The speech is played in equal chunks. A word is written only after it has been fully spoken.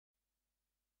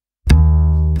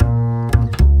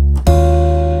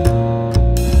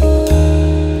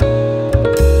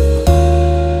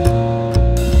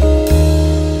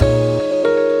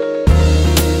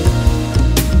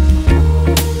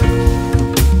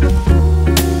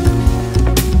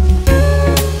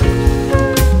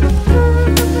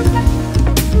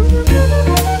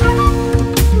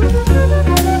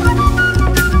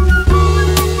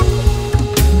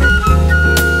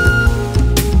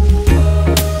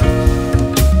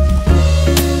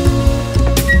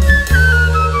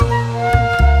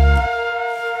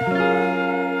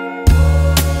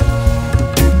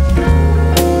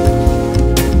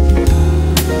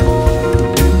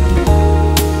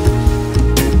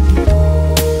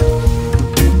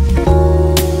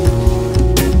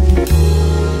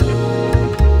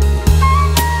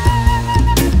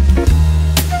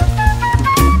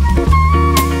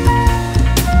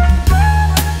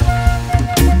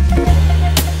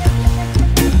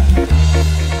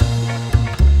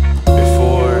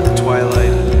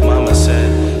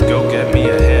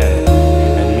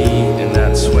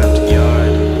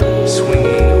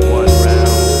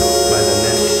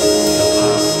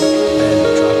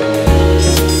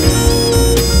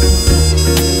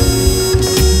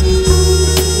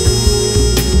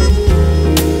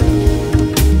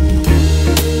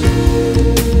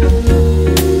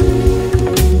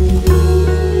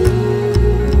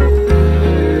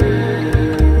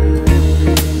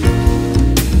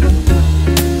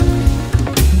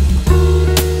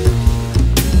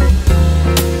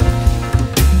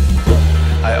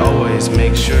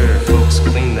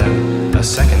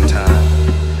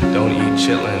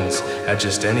chitlins at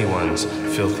just anyone's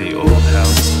filthy old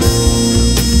house.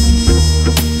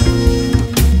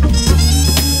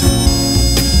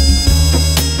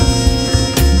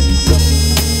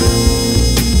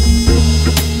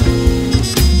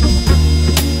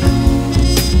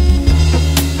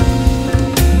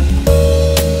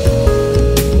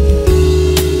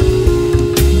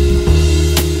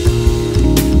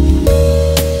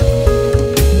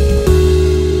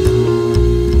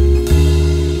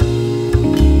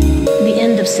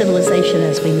 Civilization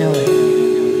as we know it.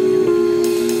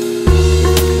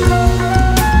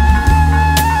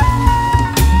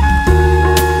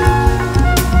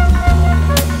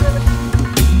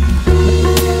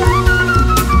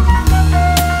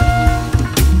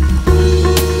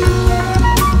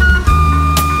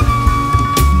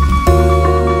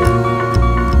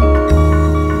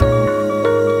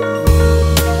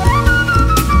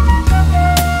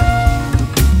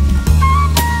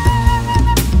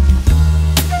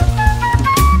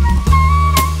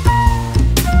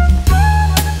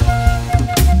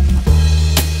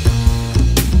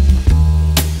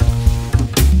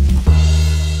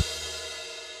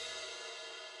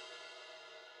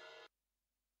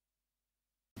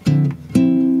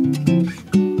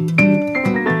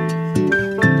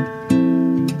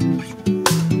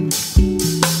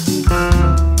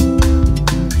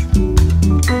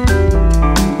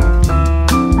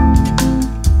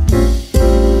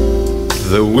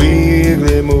 The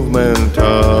weekly movement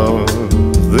of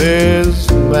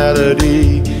this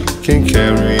melody can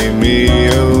carry me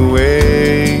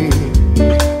away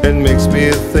and makes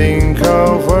me think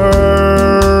of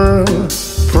her,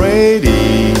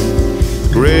 pretty,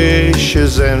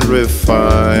 gracious and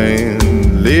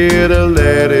refined, little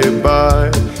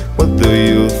ladybug. What do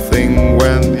you think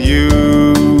when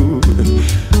you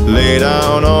lay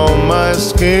down on my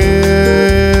skin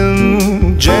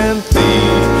gently?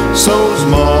 So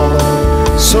small,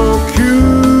 so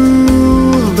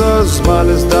cute, the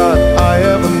smallest that I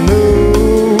ever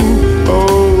knew.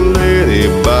 Oh,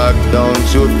 ladybug,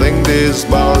 don't you think this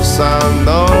bossa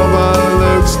nova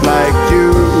looks like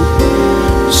you?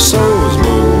 So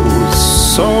smooth,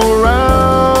 so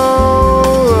round,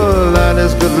 that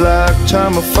is good luck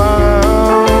charm I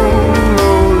found.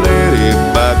 Oh,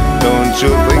 ladybug, don't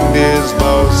you think this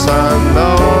bossa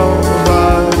nova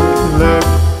looks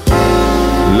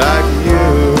like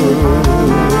you?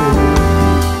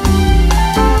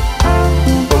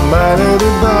 Oh, my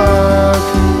ladybug,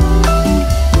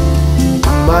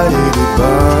 my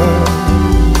ladybug,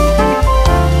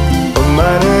 oh,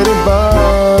 my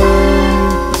ladybug.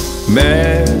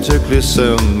 Magically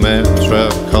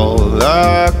symmetrical,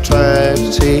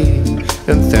 attractive,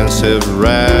 intensive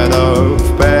red of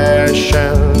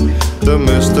passion, the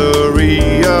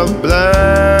mystery of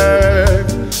black.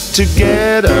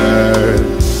 Together,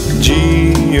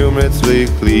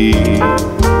 geometrically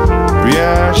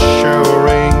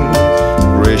reassuring,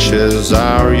 gracious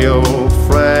are your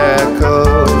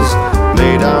freckles,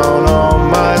 lay down on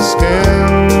my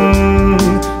skin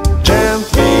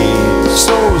gently.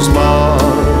 So small,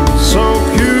 so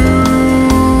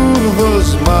cute, the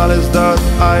smallest that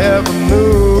I ever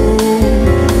knew.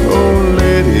 Oh,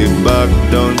 ladybug,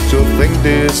 don't you think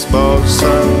this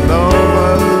bossa nova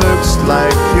looks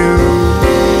like you?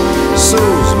 So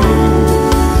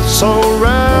smooth, so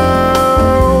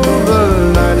round, the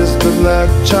night is good luck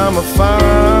charm I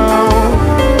found.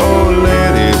 Oh,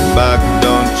 ladybug,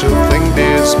 don't you think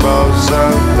this bossa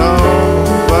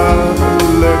nova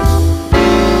looks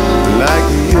like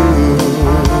you?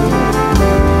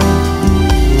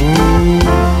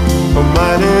 Oh,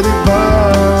 my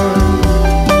ladybug,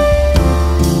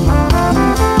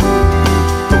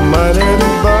 oh, my ladybug.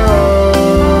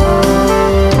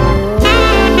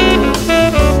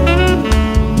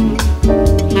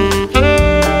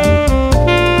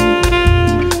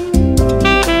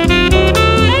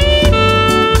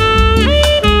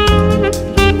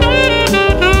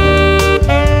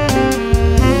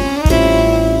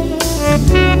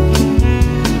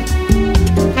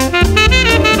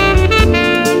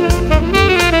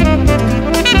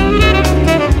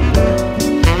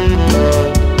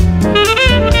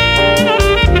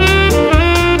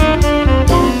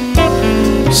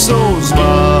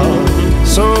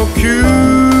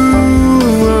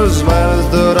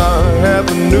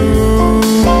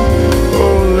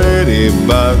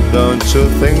 Don't you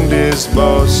think this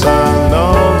bossa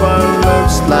nova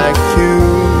looks like you?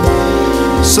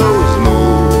 So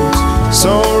smooth,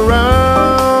 so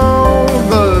round,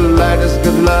 the lightest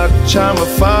good luck charm I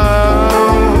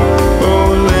found. Oh,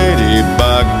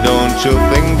 ladybug, don't you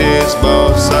think this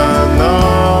bossa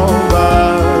nova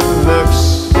looks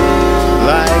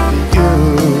like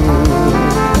you?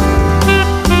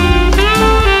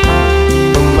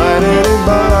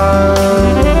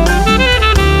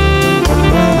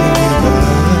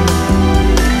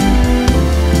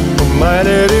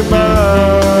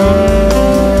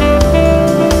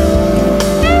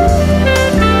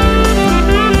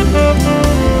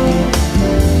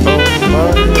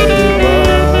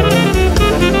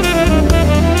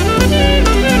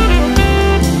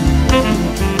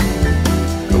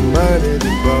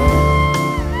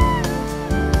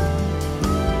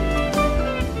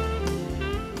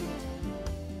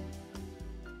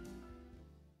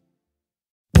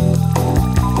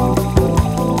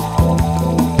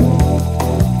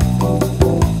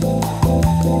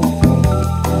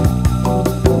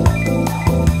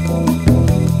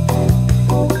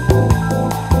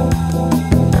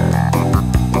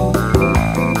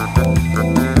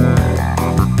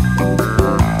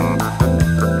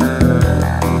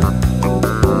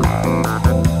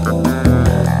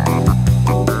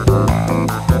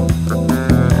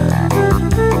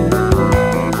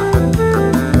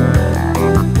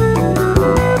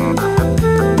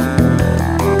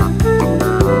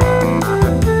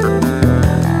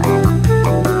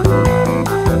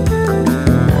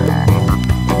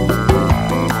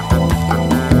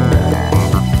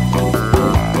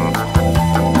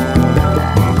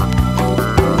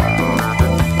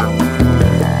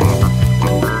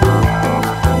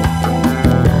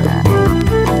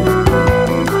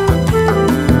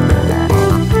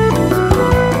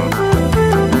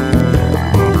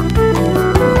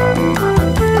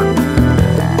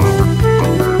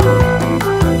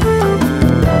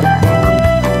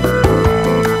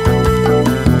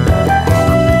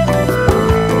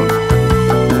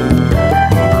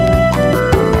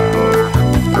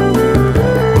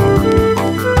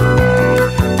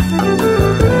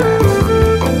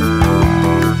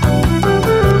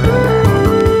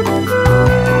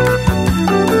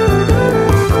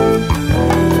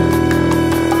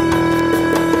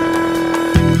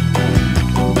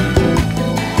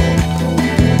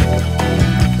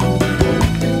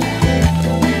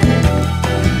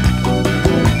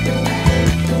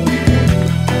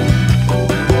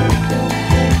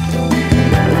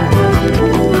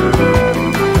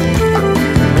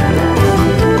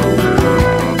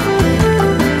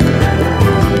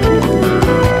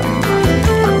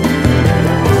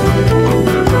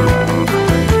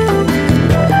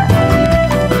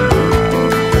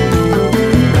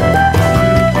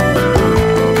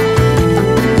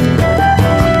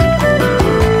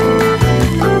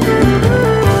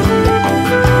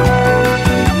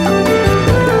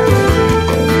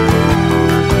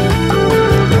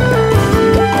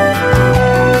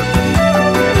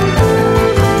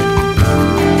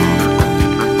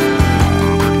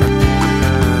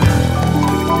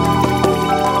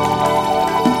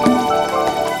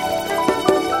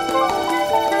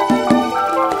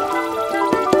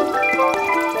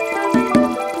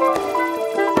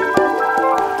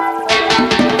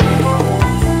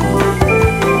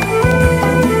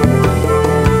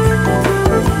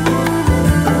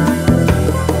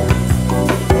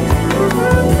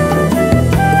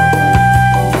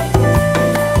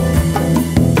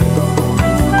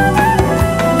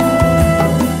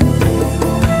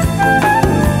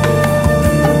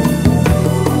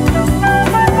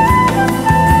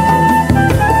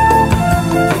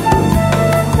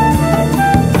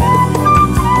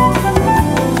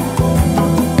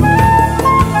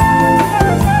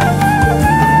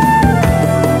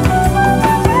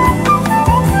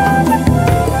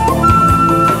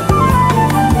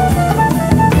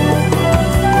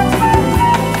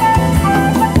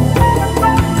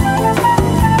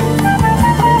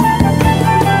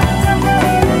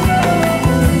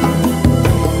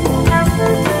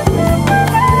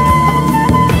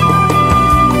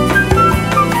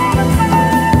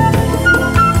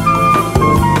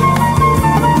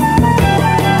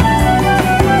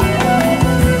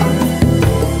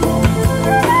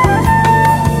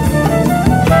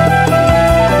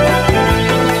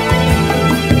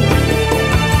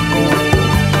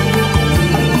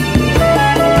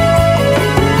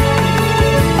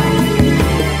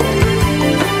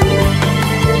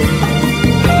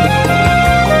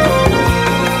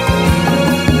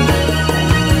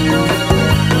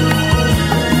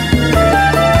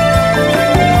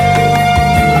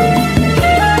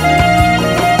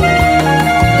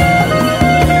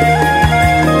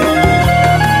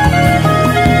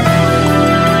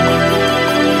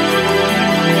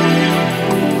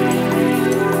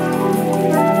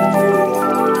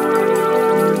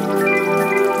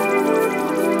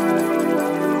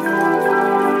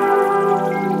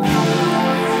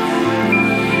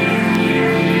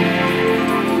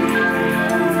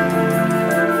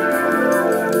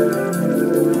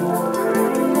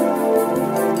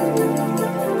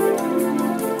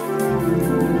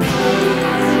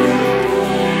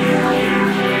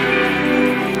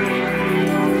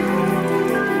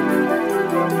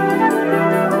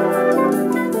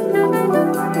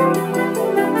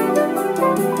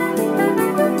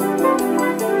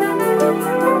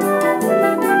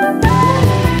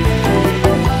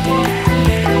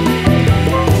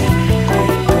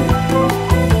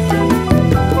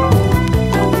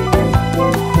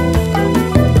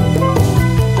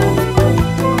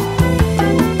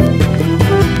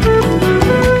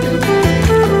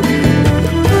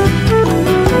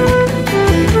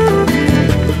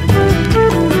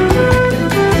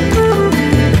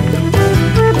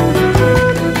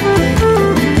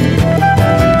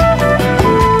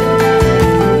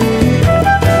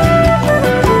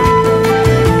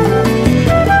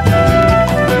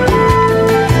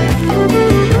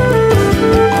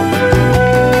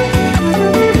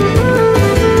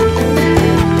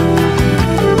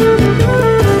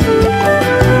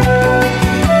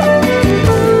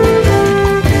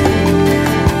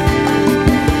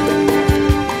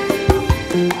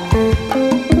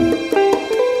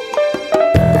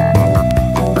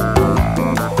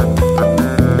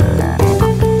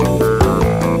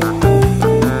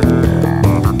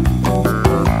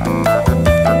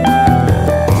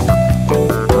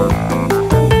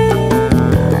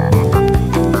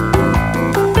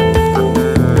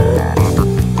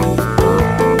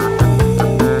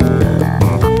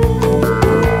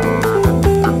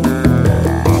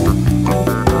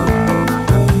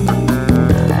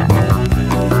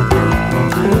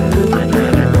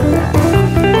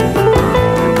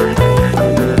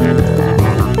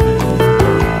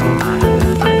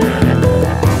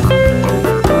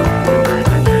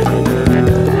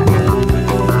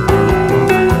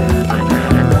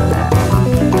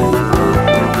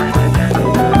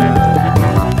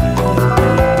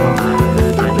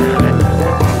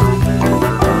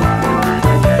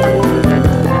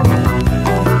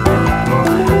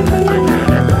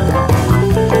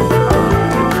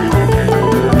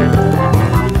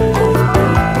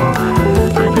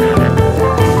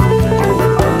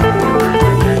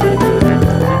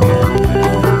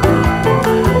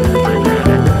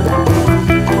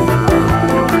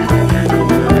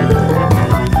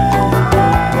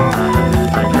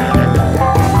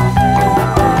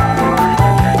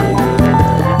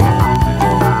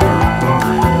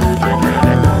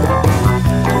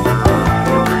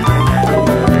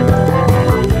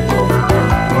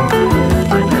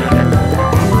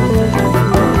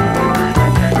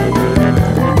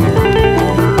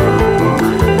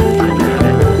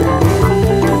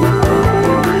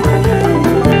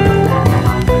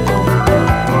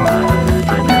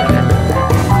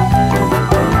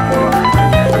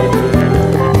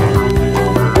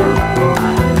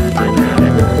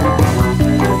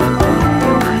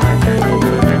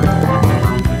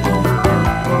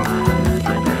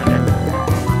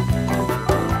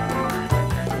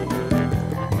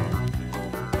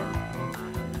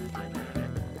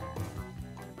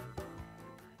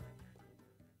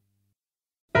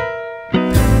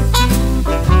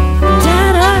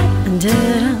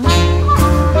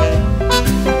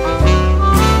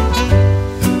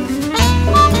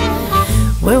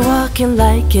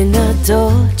 like in a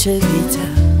Dolce Vita.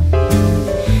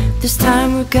 This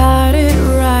time we got it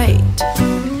right.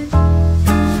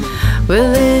 We're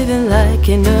living like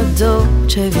in a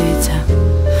Dolce Vita.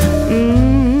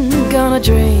 Gonna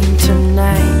drink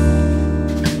tonight.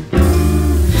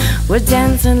 We're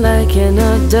dancing like in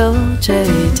a Dolce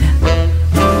Vita,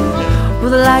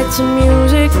 with the lights and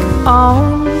music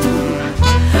on.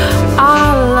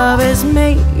 Our love is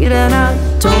made in a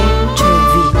Dolce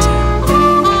Vita.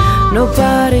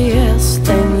 Nobody else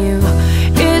than you.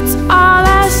 It's our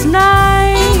last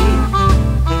night.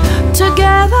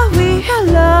 Together we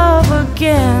love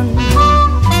again.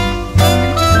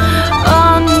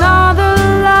 Another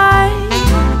light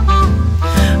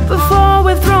before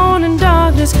we're thrown in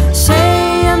darkness.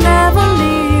 Say you'll never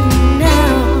leave me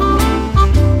now.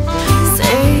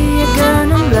 Say you're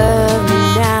gonna love me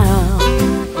now.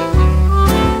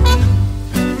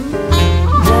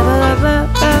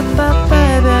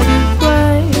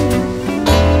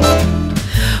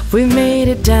 We made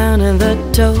it down in the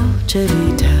Dolce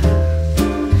Vita.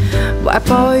 Wipe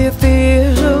all your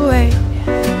fears away.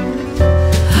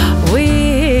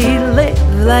 We live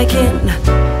like in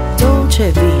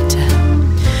Dolce Vita,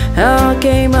 our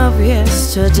game of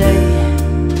yesterday.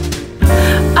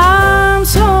 I'm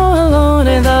so alone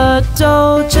in the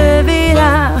Dolce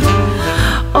Vita.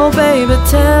 Oh baby,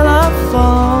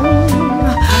 telephone.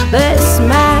 This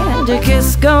magic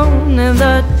is gone in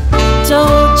the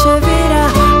Dolce Vita.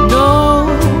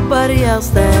 Nobody else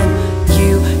than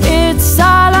you. It's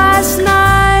our last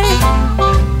night.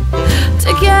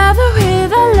 Together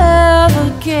with our love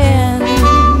again.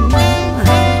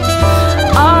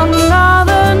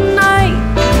 Another night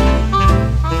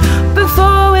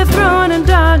before we're thrown in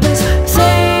darkness.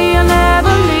 Say you'll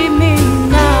never leave me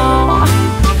now.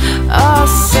 Oh,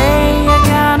 say you're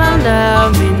gonna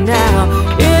love me now.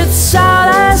 It's our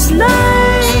last night.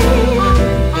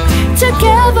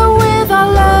 Together with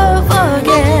our love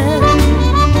again.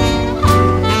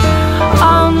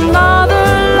 Another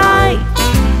light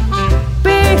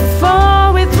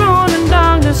before we're thrown in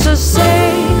darkness. So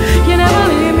say you never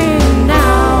leave me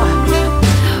now.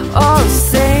 Oh,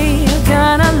 say you're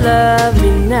gonna love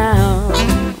me now.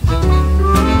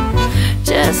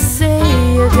 Just say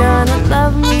you're gonna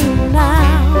love me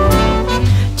now.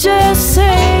 Just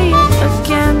say it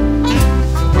again.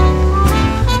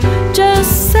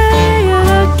 Just say it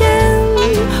again.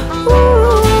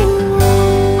 Ooh.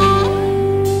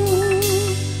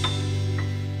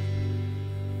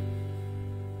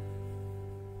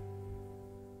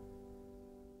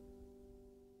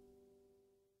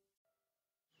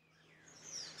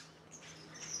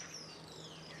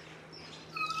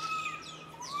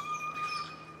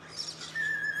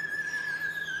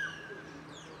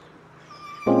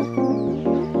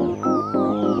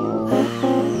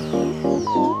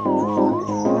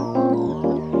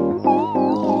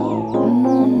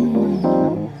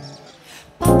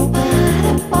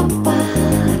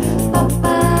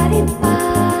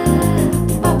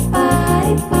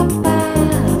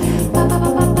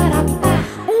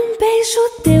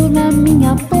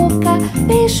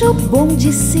 Bom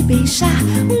de se beijar,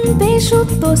 beijo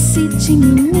doce de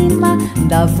menina,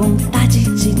 dá vontade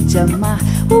de te amar.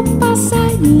 O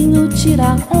passarinho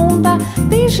tira onda,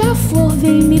 beija-flor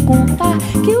vem me contar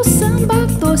que o samba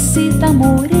doce da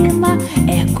morena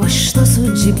é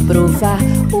gostoso de provar.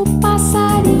 O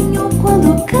passarinho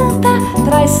quando canta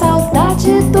traz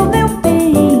saudade do meu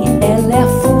bem. Ela é a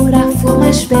flor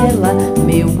mais bela,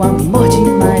 meu amor de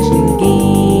mais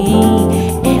ninguém.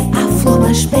 É a flor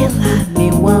mais bela,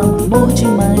 meu amor de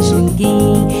mais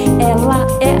ninguém. Ela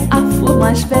é a flor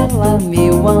mais bela,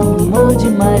 meu amor de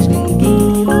mais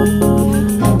ninguém.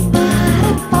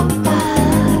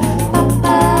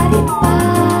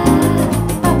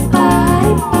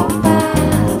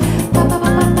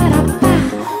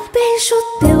 Beijo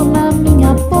teu na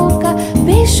minha boca,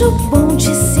 beijo bom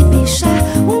de se beijar,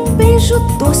 beijo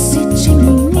doce de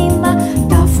menina,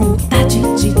 dá vontade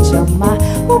de te amar.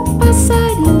 O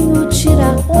passarinho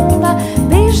tira onda,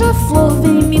 beija-flor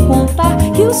vem me contar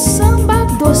que o samba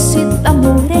doce da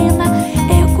morena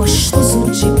é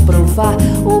gostoso de provar.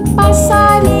 O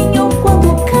passarinho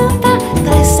quando canta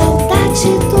traz saudade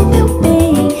do meu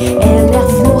bem. Ela é a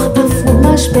flor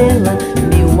mais bela,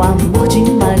 meu amor de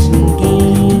mais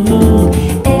ninguém.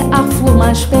 É a flor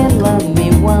mais bela,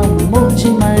 meu amor de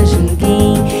mais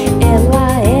ninguém.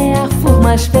 Ela é a flor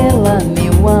mais bela,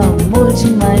 meu amor de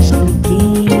mais ninguém.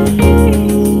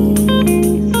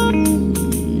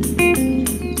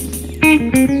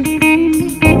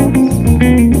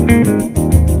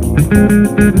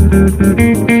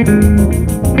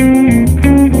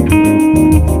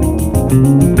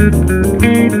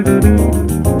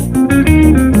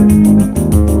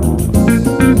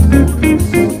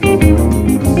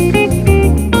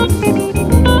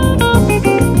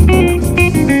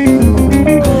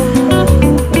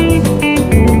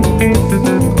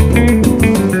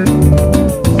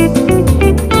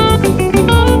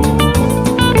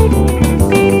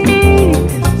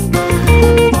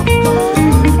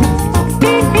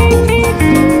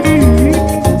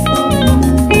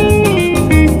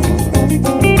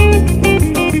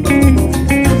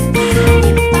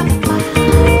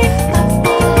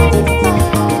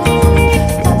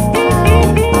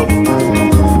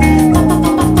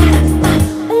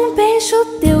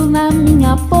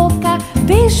 minha boca,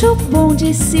 beijo bom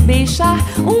de se beijar,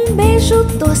 um beijo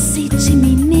doce de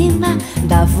menina,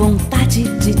 dá vontade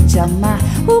de te amar.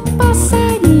 O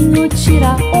passarinho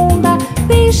tira onda,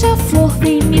 beija-flor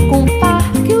vem me contar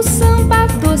que o samba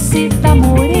doce da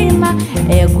morena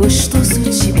é gostoso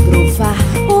de provar.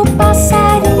 O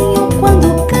passarinho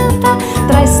quando canta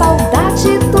traz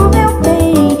saudade do meu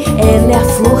bem, ela é a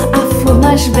flor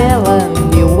mais bela,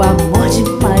 meu amor de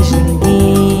mais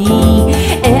ninguém.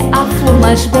 É a flor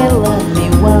mais bela,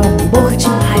 meu amor de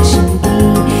mais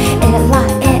ninguém. Ela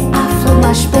é a flor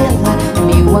mais bela,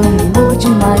 meu amor de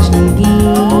mais ninguém.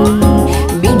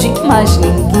 Meu de mais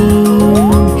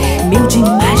ninguém, meu de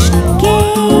mais ninguém.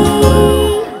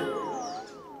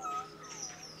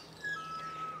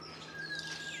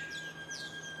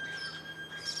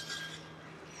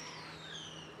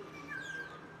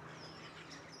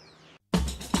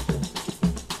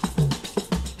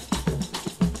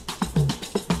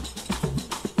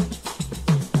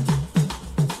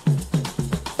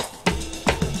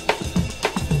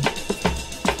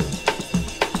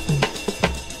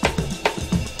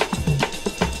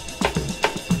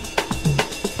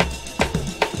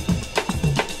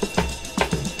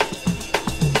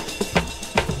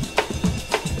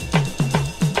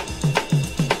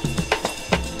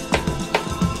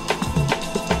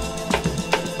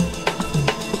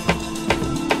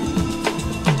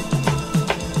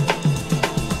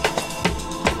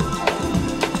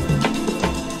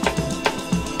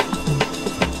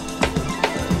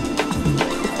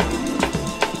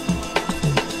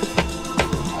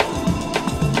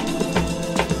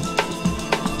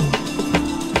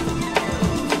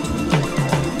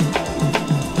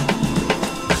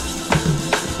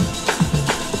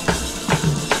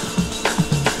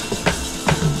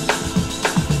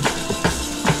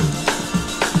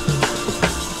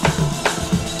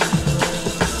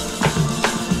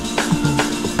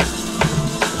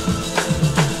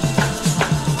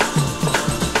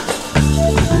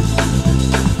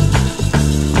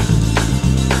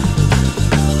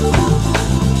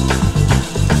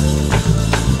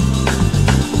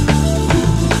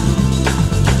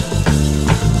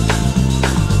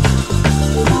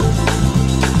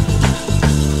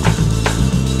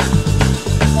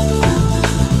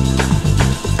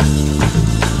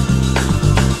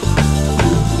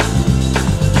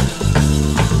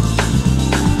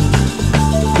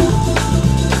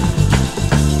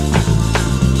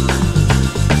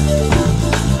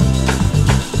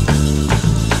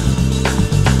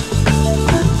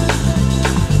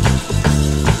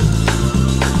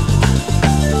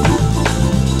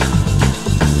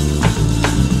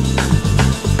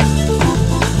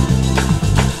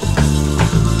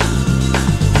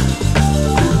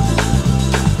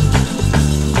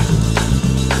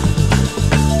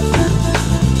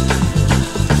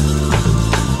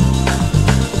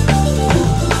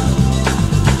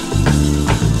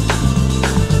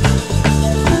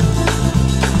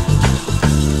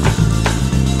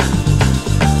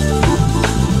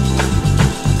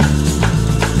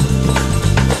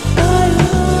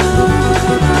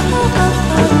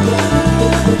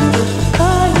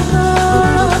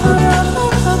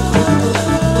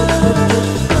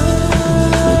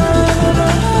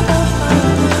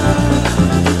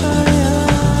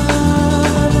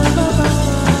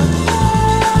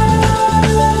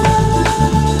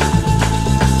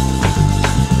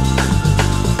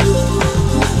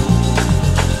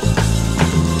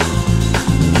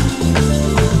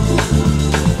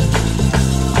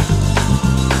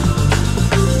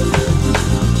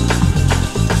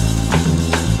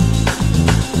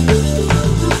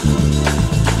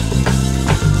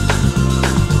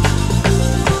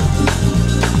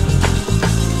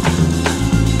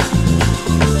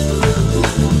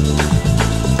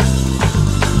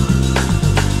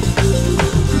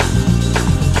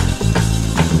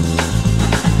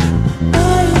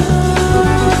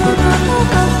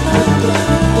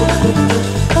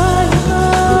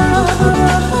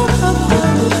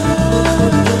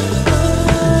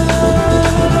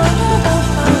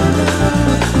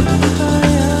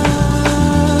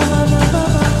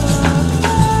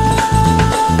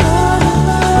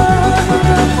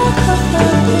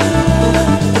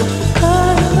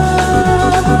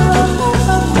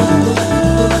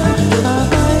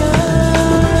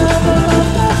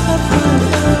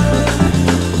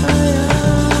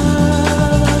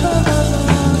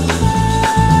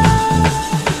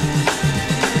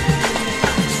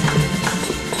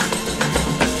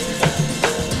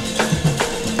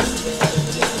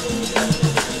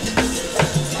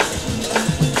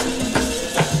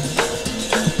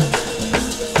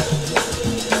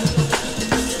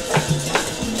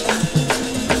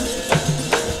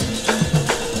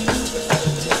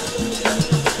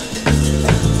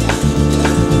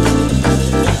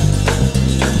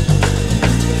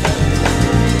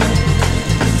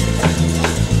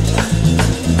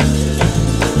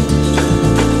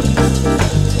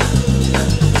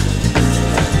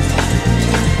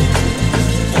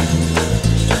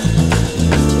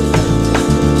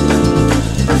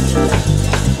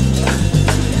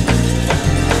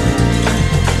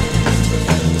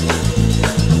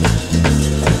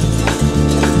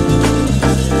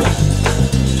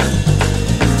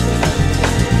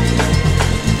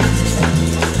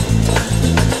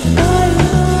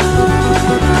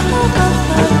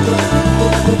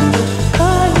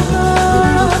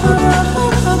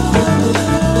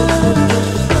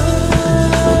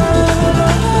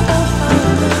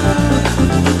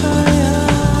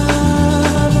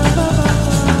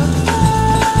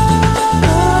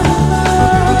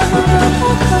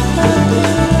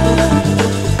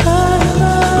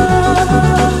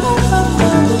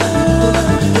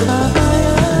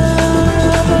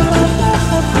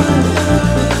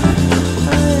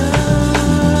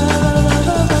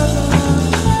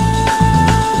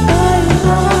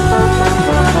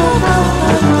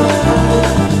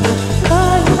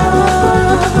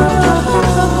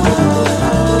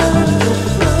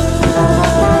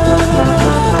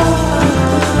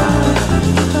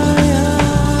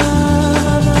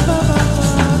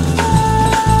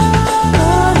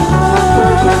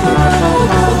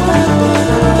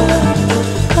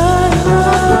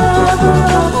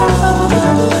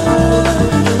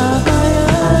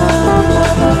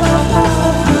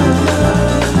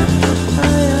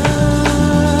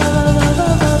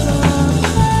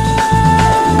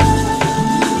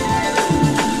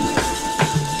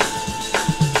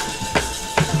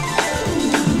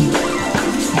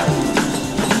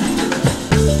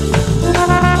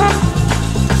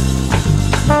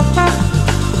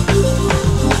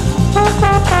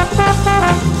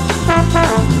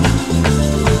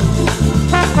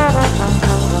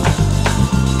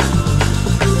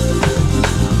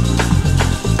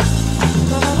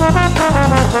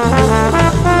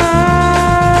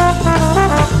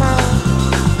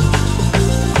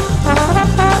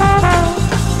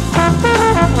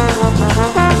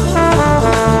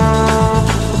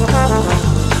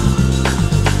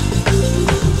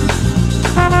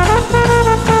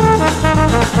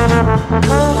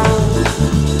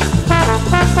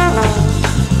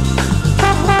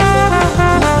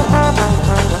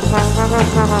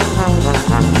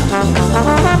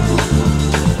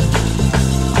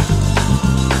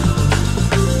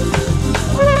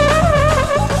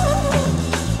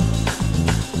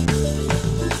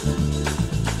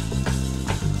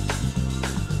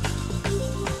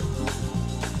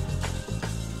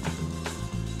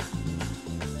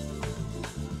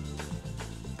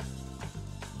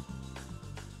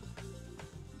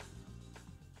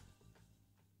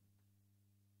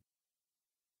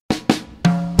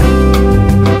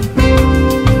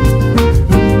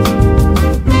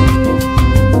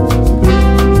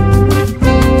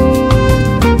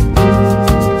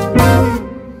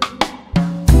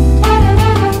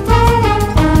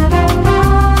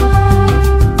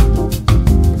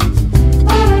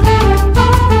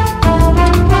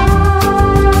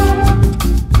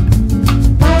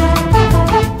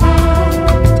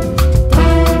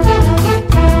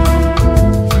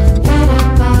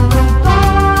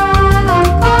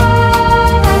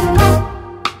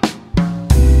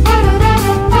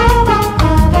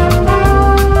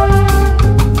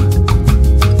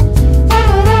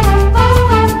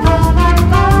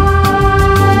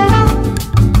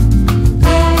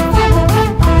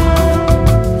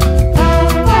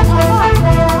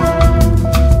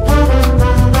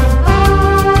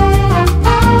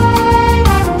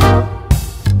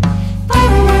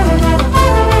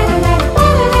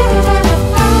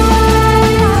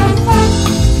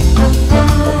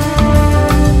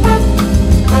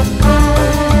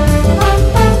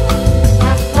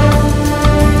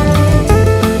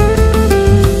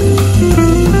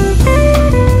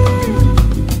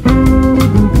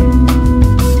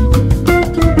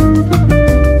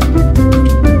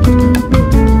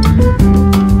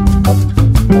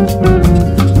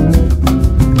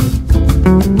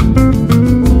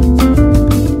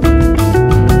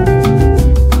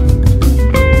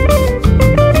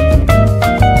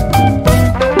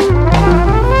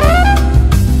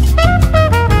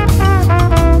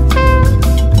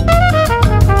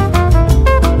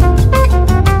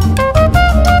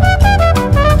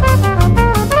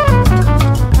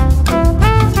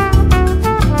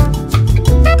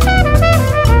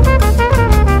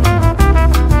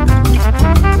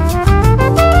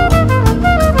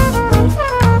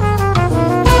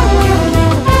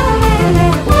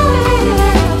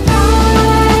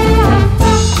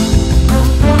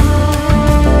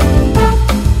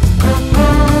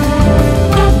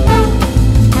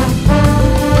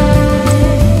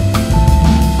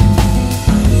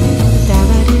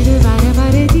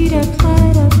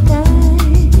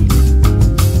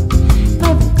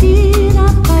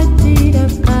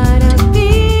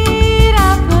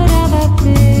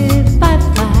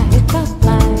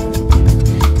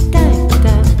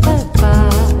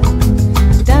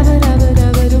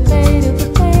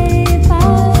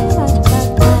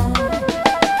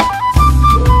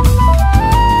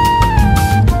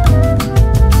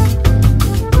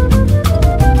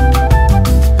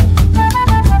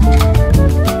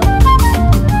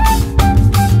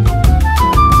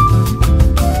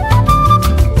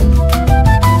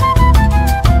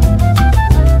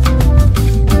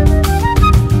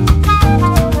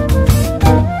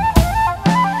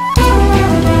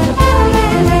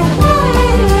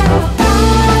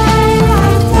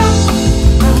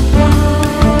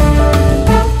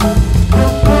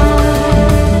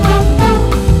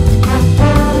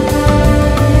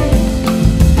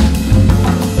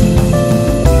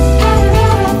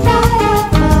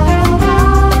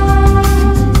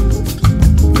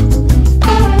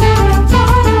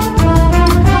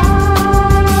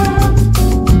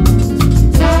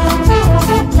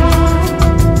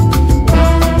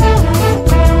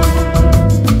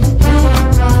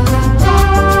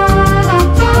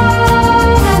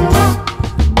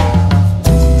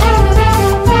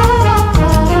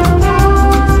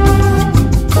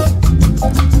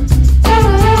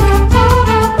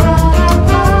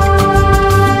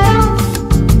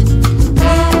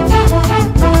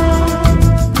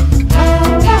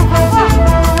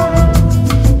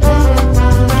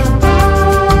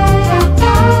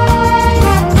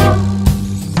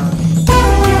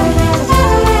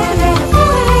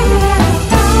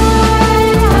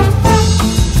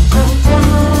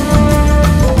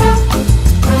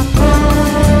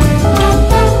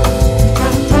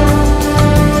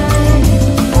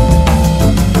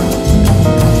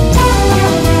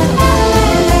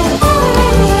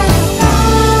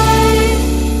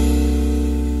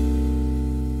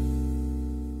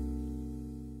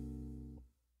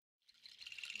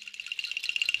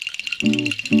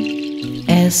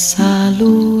 Essa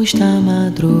luz da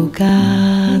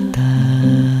madrugada,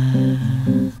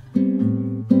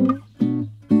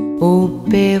 o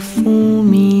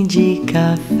perfume de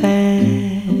café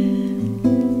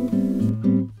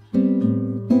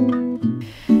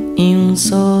e um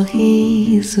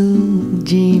sorriso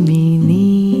de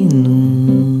menino,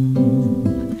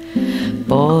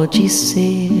 pode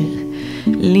ser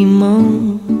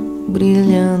limão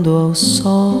brilhando ao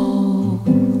sol,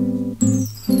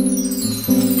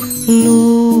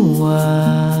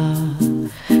 lua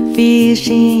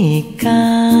virgem e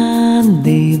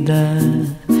cândida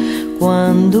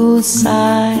quando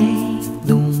sai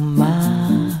do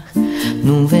mar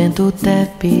num vento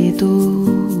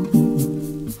tépido,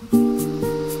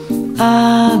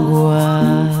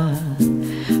 água,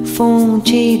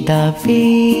 fonte da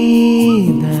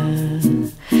vida,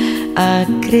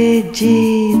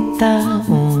 acredita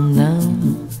ou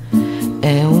não,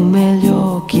 é o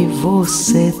melhor que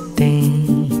você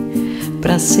tem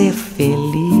pra ser feliz.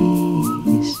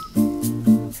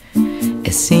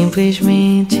 É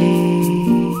simplesmente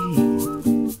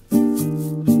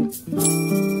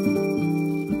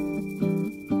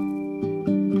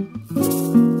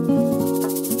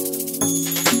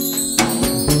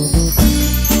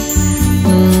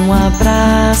um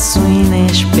abraço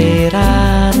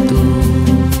inesperado,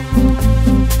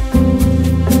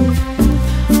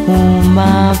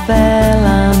 uma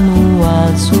vela no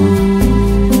azul,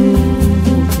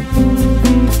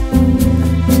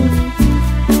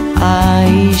 a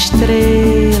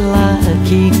estrela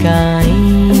que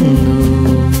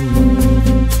caindo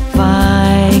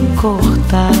vai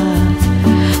cortar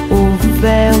o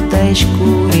véu da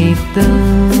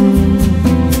escuridão.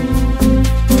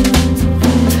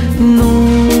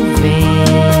 Nuvens,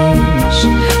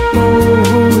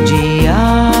 morro de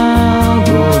algodão,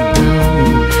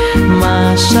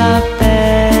 marcha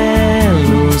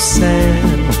pelo céu,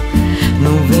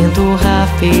 no vento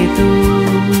rápido,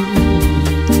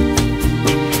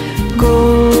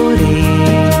 cores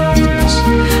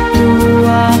do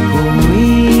arco-íris,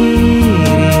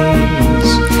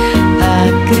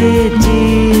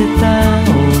 acredita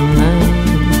ou não,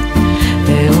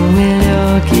 é o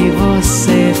melhor que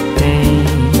você tem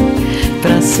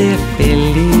pra ser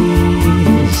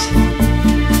feliz.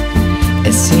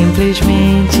 É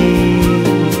simplesmente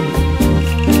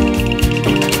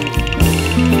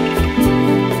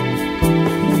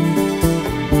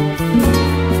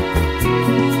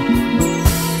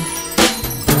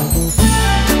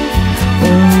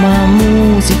uma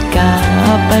música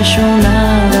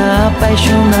apaixonada,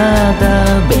 apaixonada,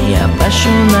 bem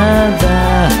apaixonada,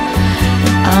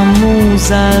 a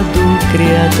musa do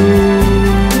Criador.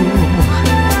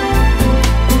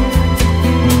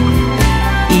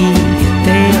 E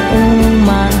ter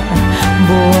uma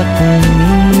boa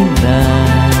comida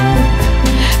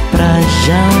pra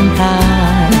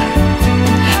jantar,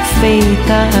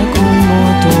 feita com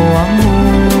muito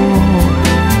amor.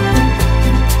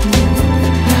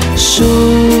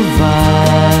 Chuva,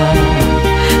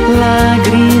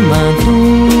 lágrima do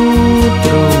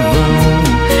trovão,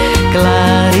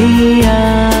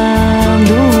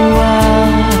 clareando o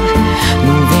ar,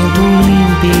 no vento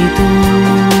límpido,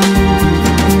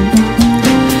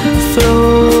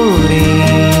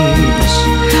 flores,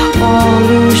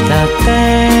 olhos da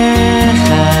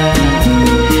terra,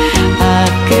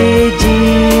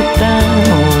 acredita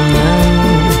ou não,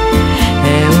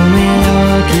 é o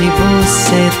melhor que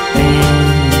você tem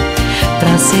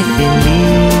pra ser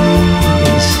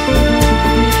feliz.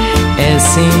 É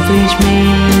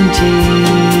simplesmente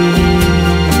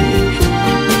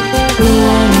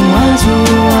lua no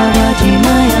azul, água de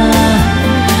manhã,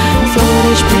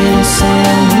 flores pelo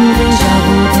céu, nuvens de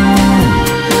algodão.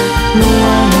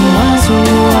 Lua no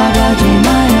azul, água de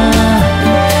manhã,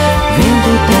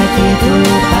 vento tépido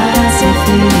para ser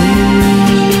feliz.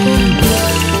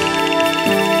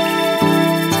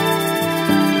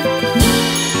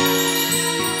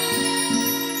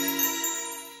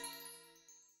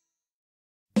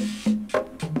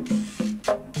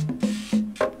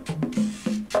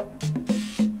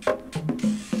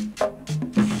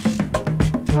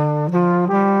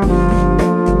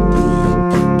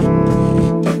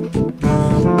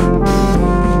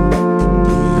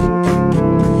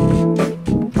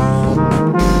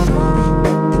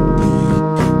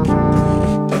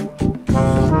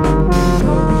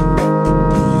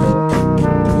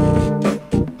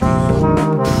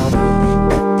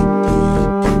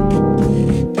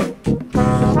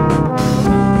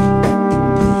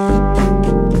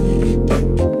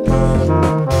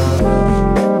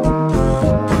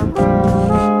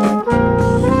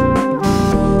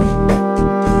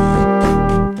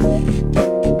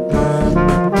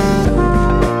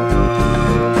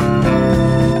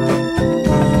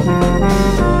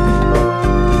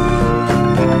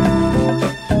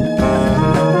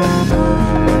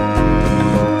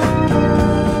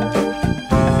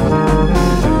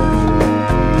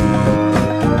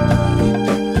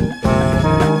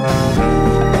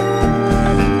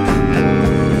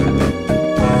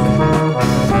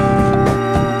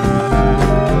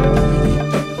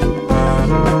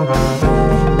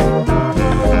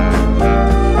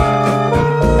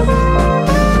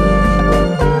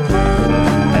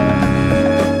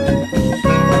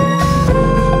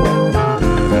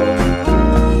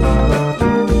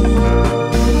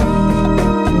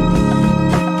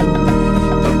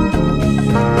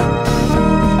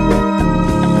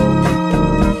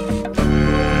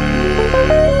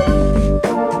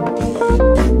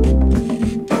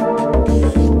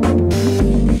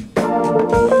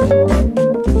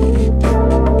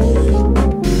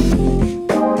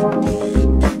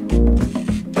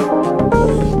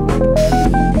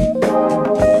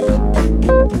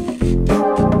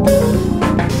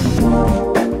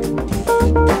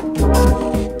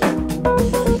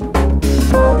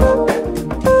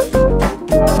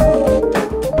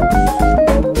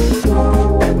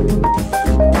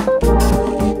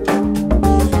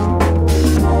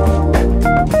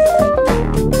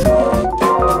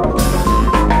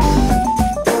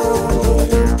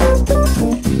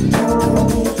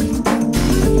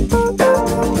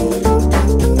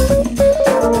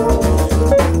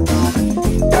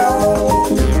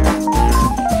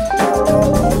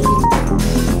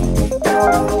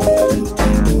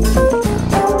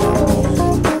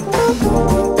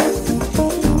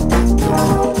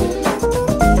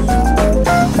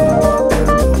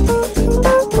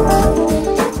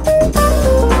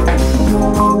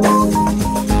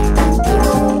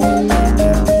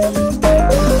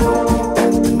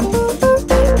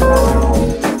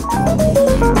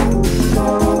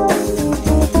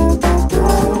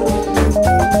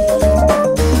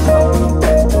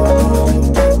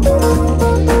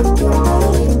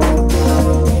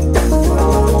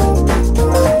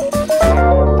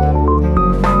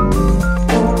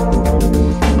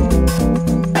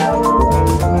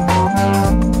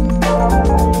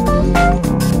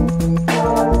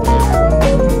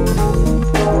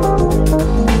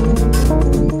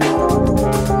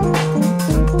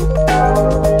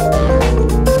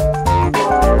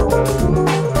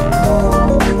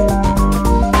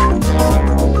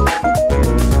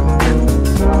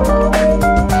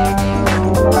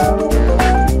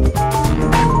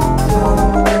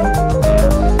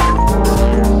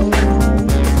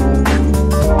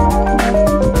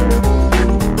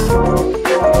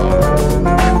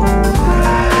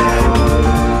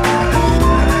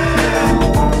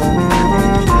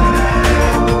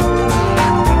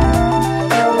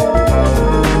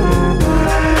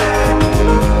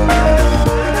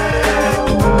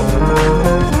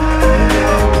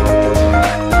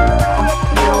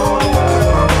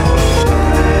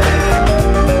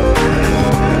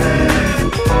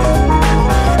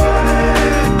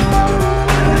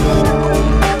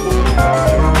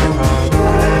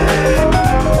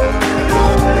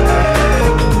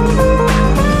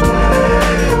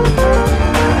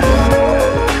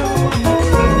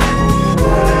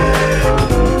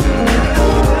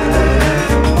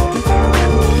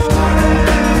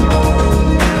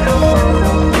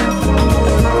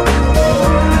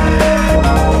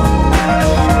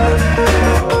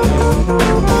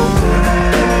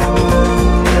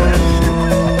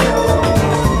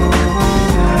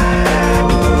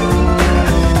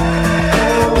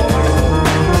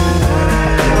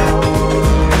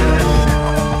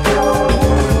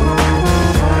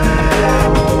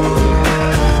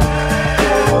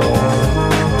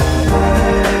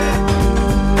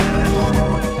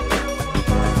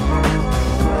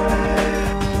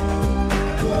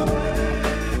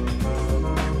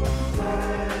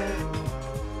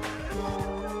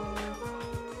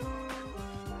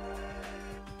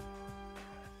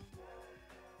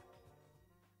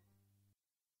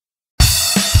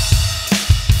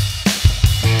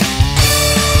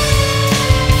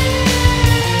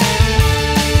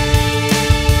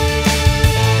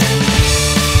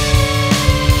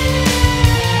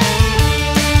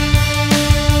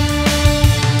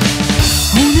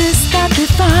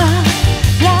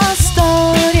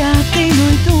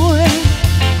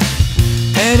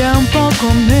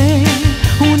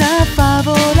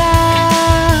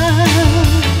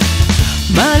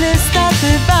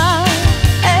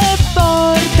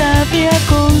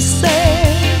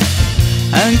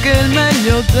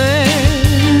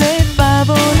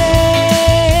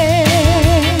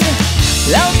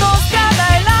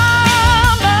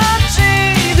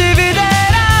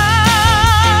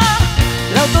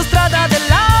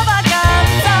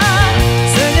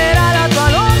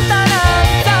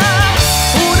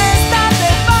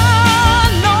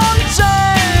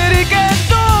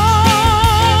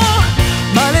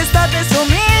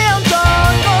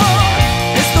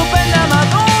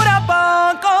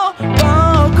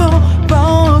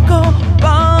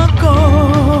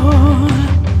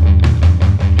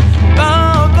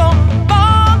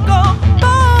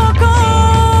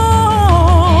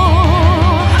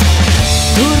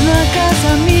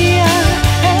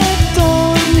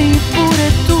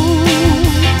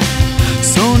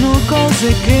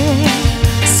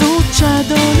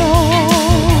 succedono.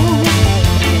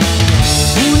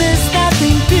 Un'estate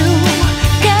in più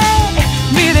che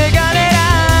mi regalerà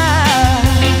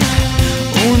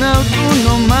un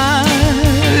autunno malinconico.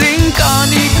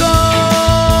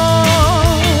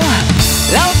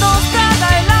 L'autostrada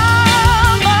e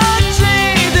l'alba ci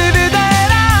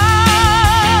dividerà,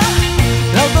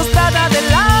 l'autostrada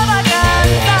della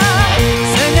vacanza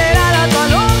segnerà la tua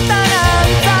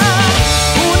lontananza.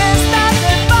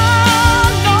 Un'estate fa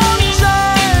non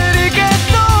c'eri che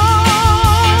tu,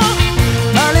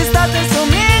 ma l'estate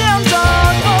somiglia a un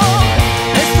gioco,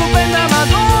 è stupenda ma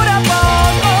dura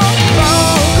poco,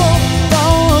 poco,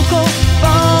 poco,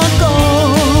 poco,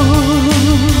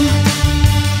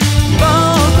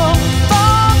 poco,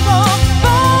 poco,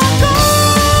 poco.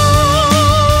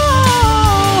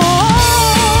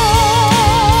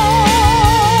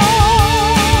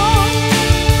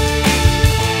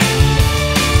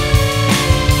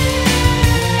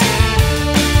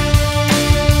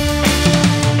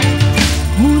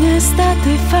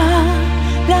 Un'estate fa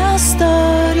la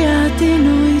storia di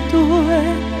noi due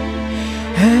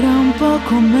era un po'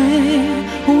 come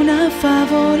una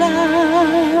favola,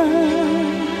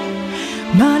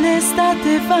 ma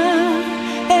l'estate va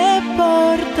e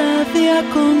porta via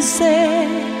con sé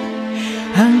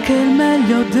anche il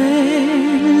meglio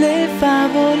delle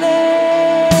favole.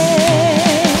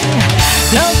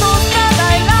 L'autostrada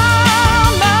e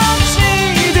l'alba ci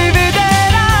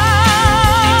dividerà,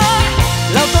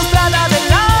 l'autostrada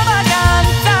della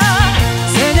vacanza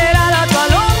segnerà la tua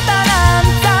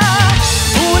lontananza.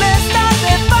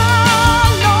 Un'estate fa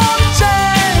non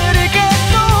c'eri che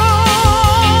tu,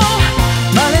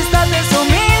 ma l'estate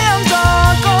somiglia a un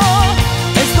gioco,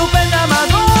 è stupenda ma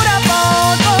dura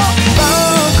poco,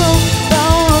 poco,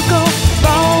 poco,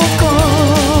 poco,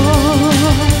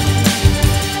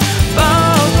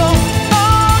 poco,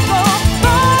 poco,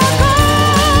 poco.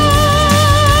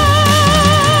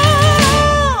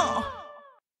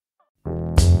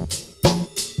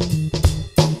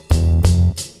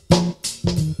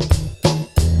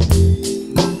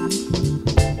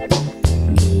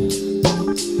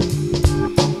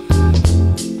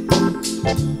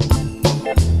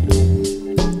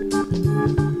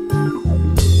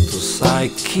 Tu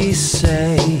sai chi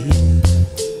sei,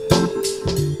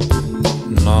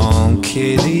 non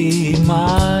chiedi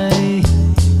mai,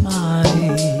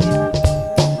 mai,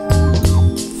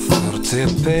 forte e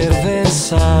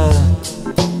perversa,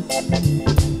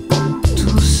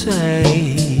 tu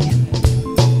sei.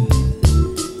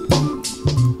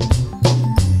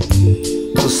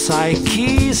 Tu sai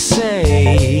chi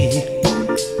sei,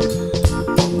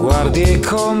 guardi e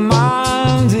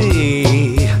comandi,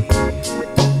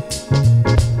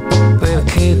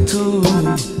 perché tu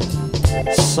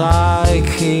sai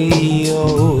che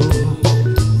io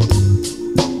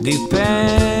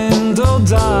dipendo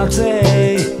da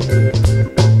te.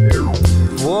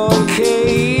 Vuoi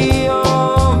che io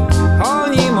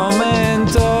ogni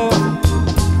momento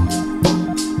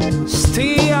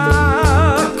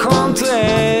stia con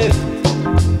te,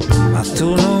 ma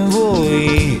tu non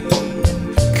vuoi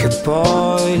che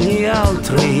poi gli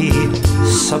altri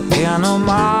sappiano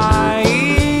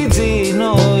mai di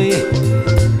noi.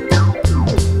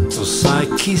 Tu sai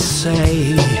chi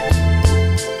sei,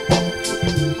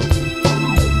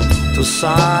 tu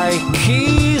sai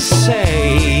chi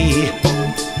sei,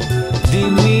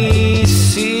 dimmi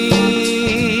sì,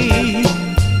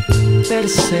 per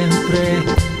sempre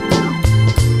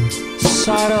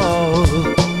sarò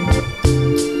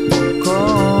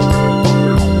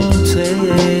con te.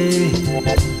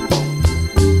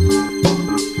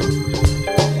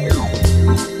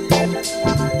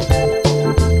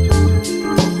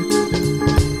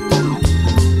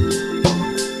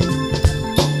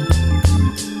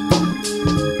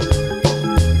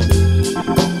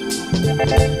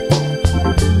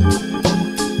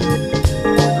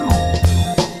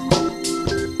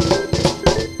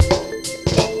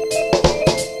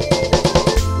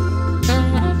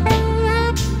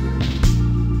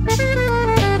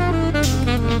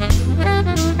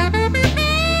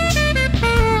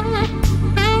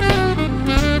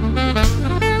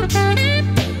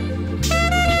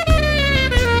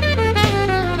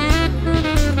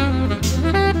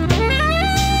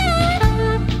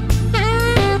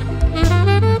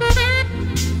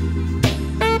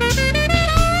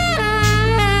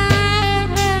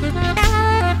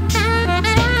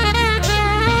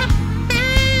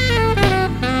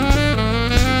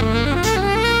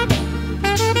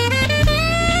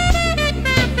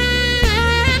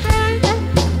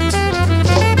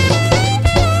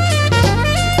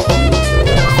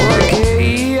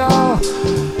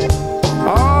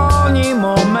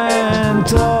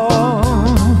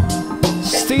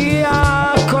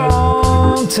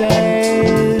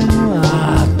 te,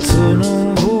 ma tu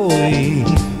non vuoi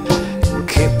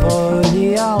che poi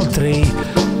gli altri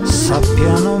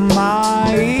sappiano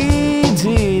mai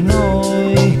di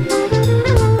noi.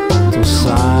 Tu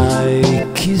sai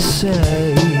chi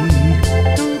sei,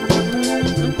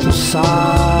 tu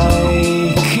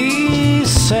sai chi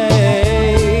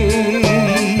sei,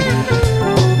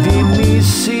 dimmi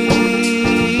sì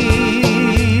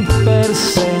per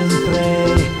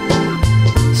sempre,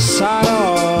 sarò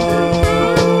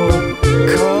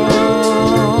con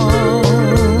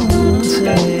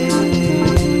te.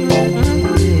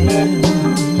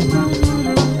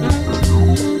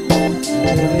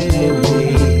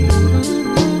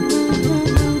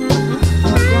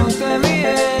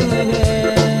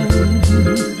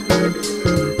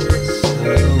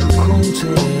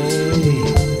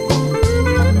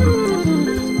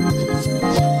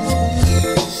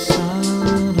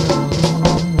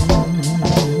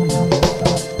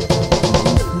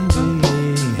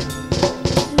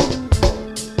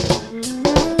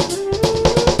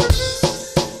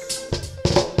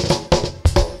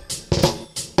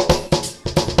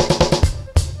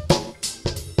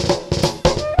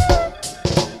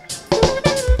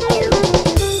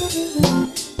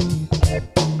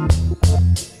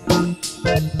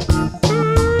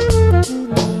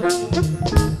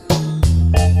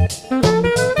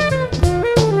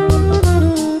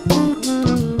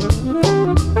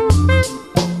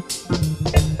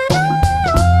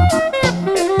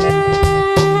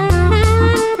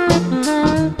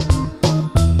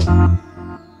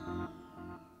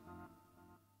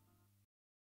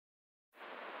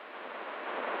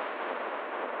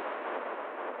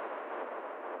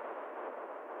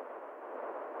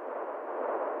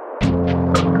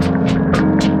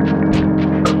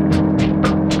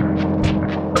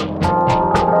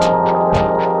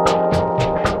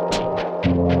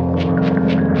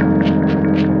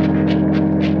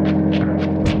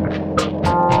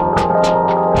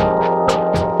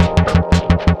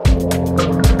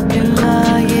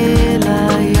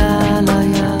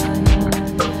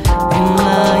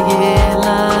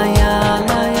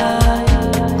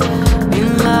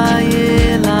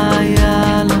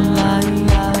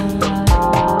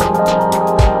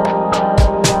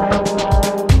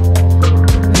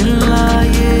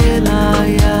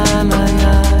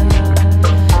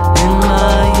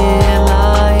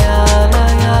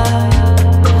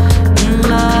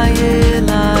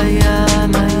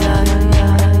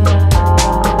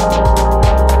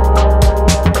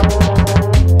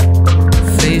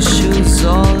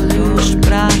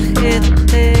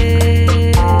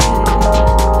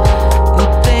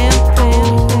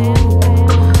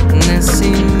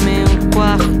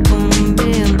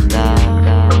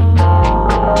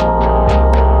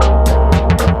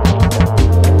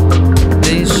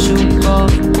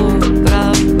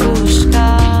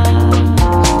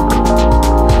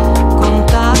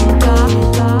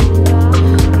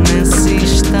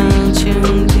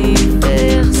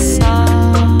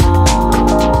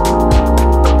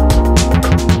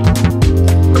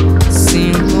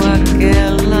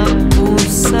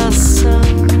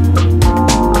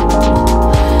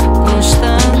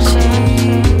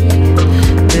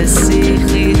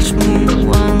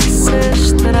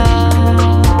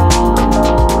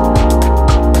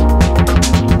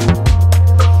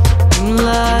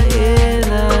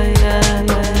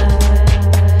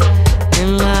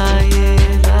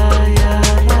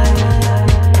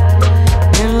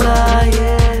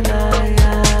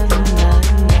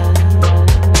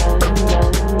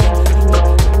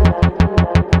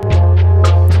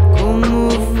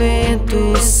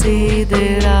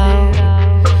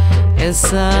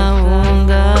 essa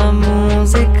onda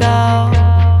musical,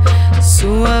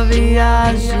 sua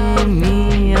viagem,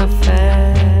 minha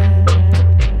fé.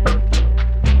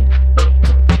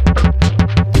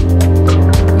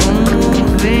 Como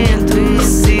um vento e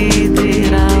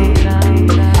sideral,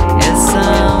 essa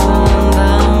onda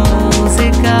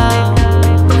musical,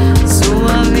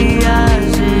 sua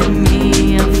viagem,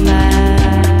 minha fé.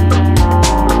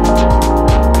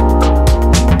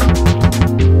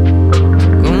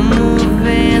 Como um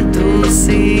vento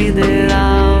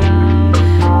sideral,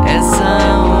 essa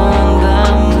onda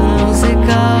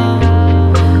musical,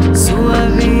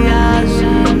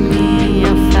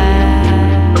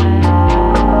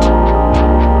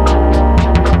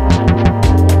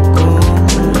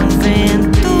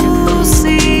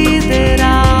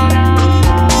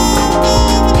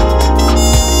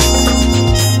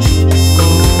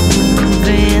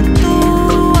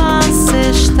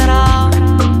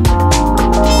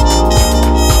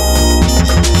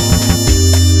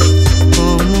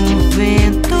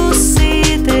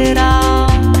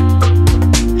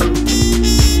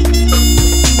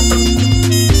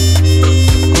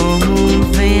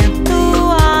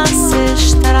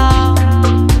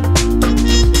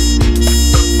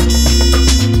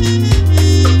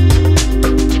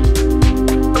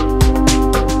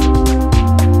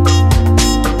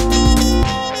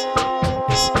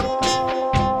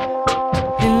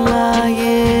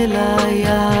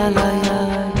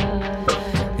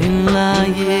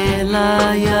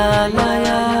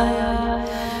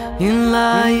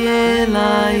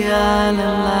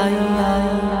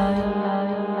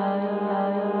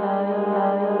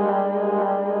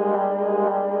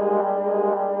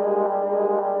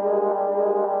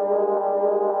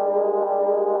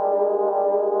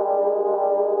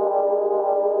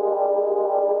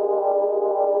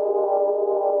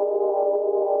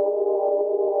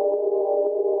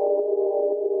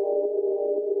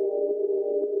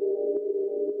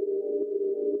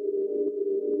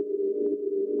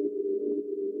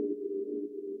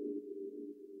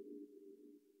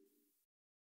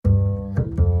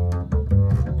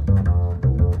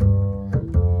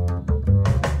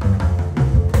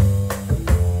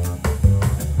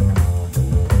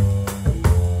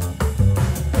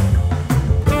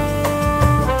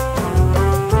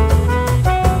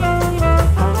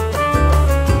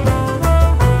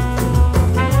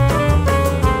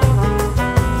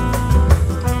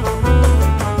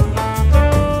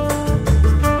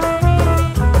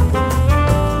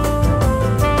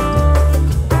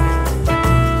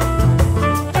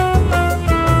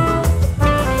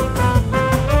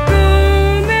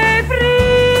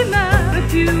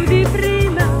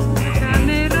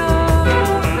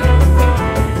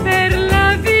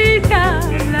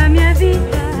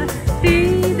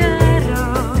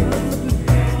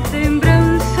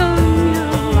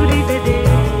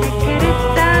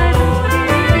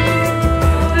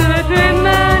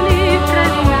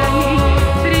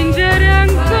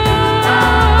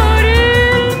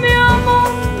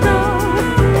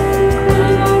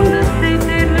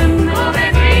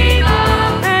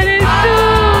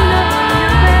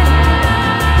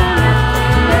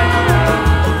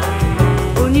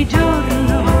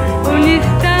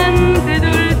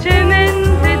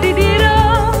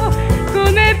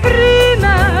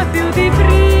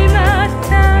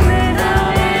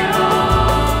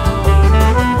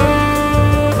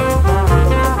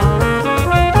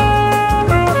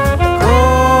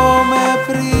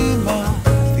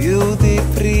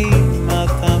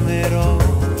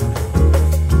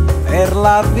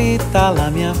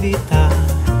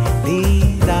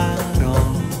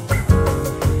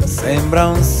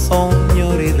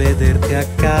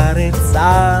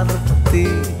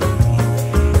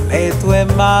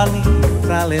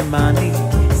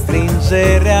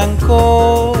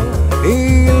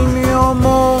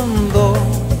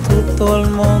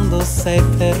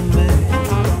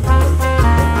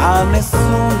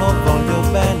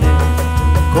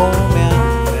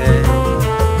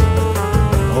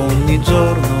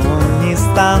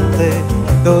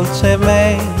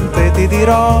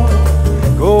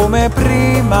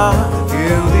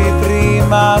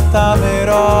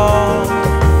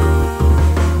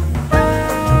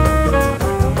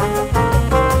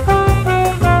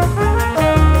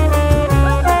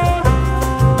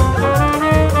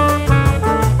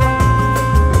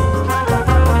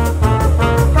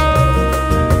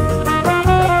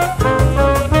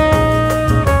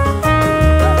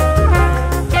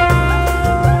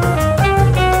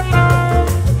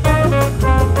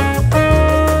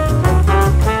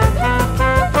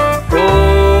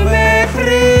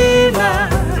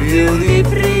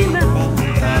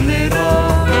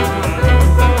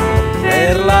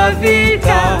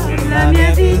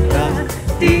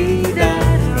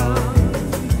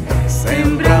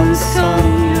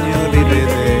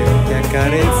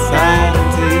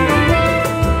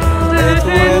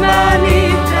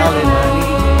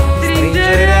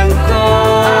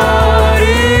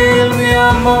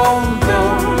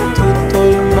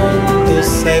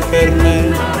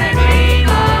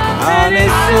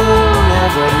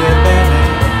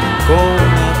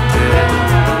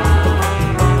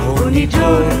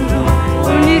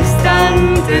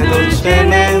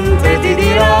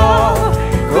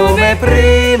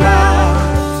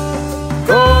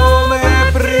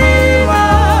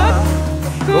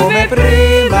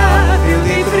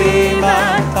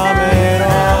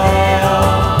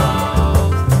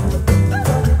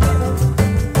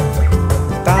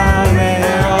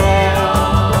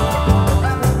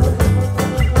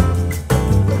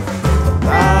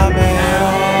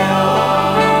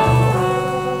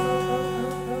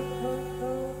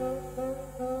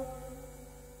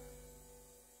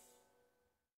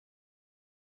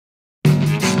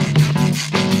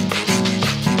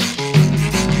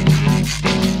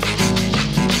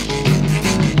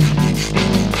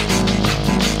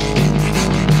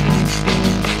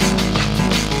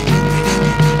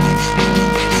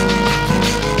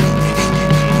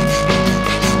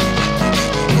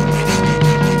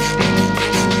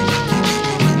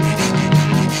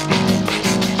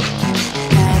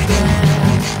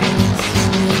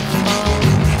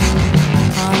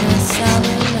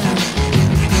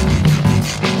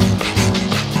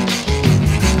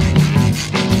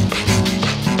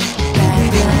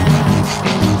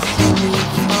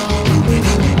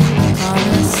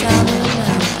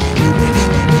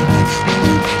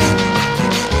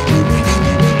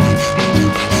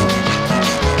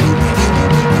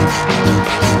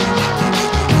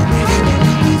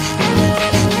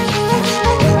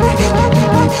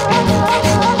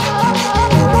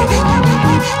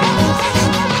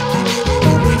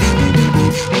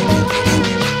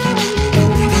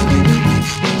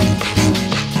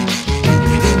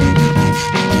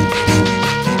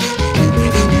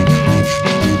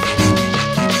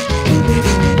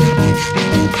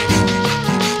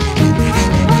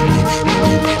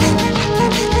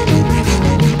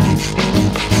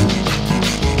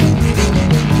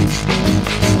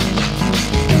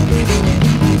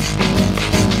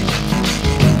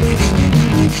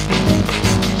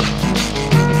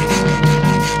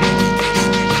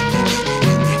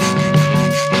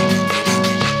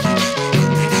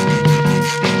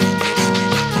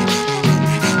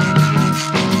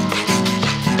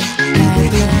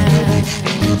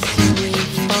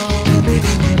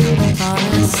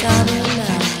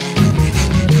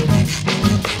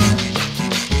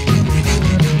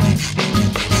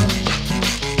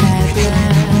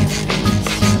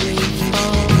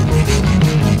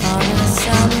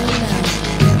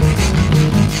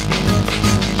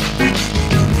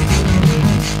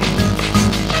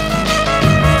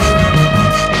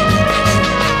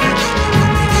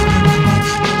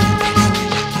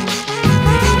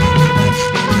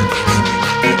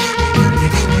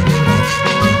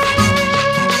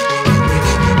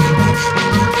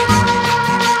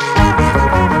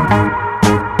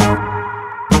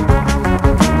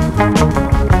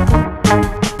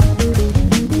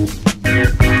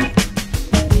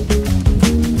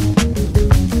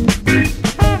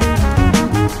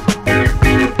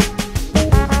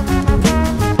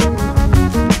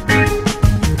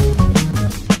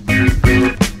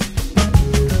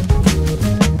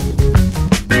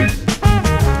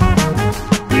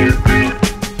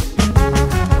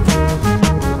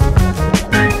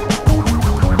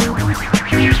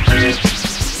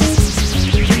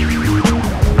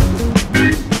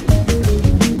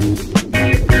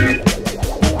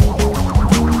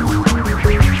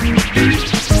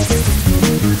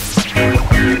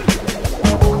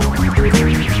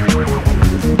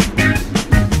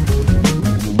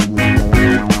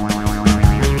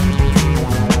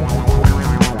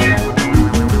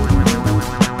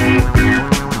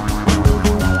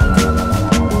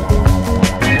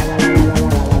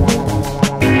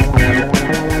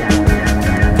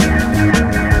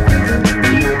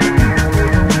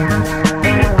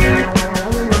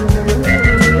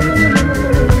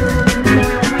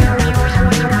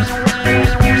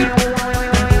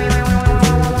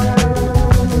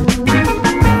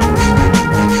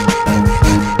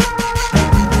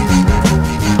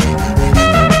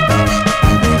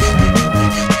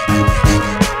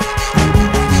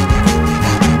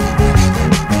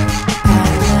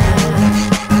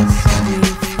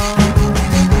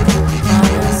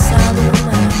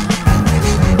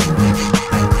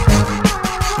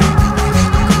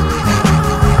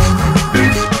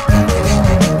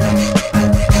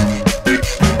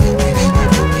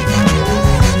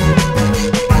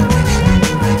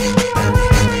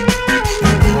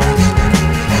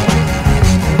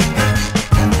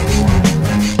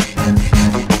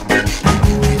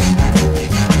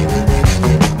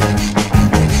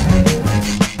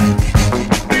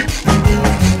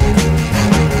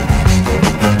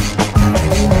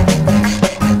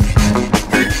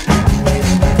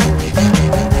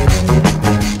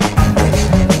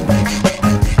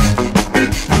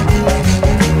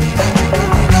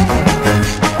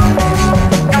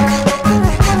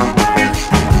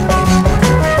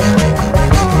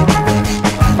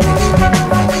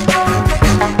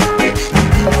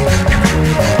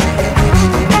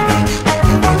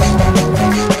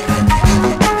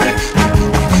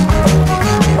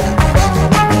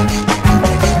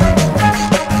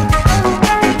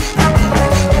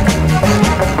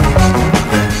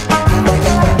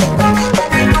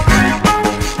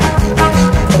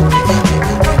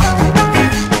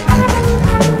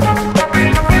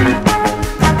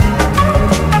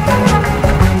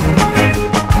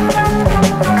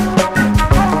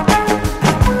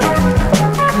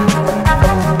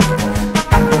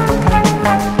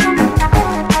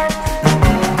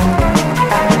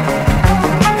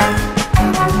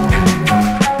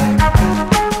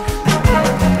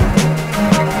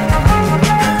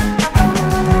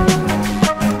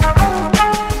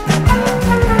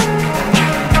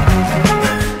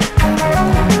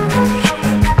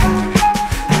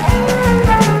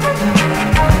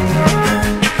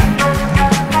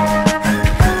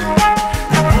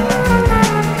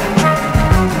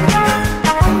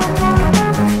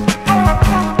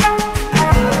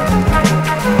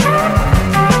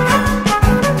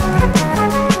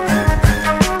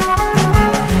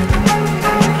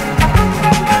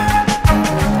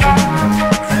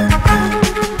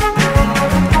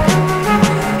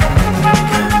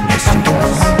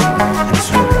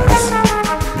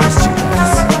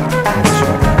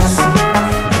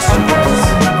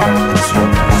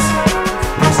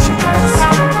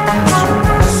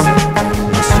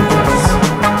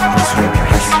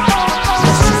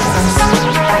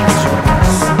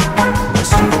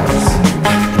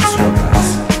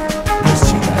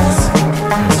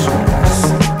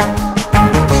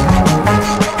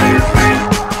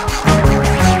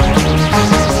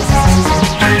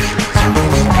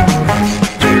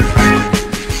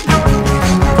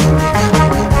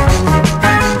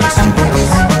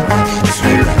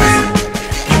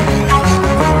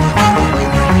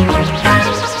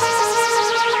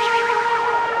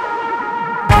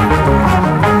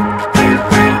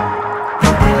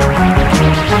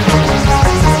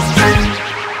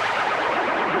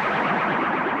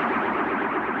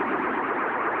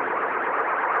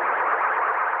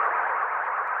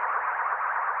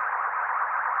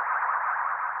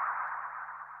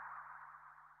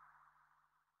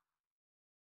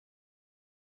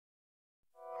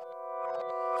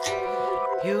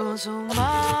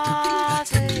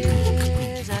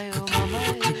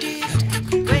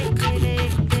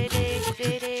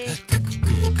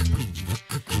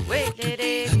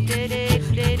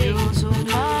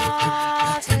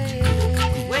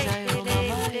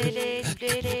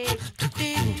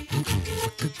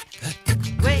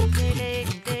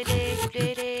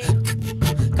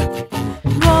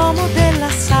 L'uomo della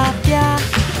sabbia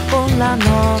con la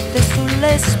notte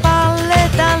sulle spalle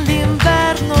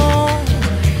dall'inverno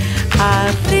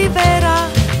arriverà.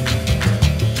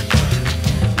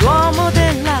 L'uomo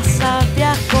della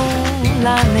sabbia con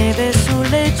la neve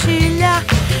sulle ciglia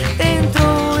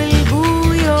dentro il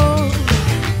buio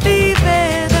ti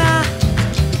vedrà.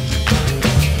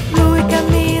 Lui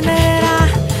camminerà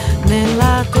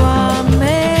nella tua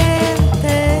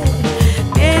mente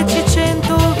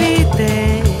 10-100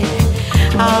 vite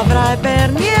avrai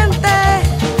per niente.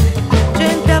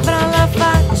 Gente avrà la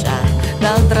faccia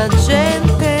d'altra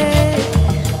gente,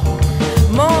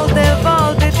 molte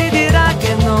volte ti dirà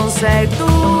che non sei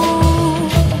tu.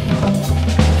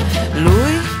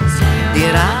 Lui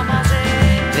dirà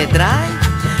vedrai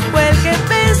quel che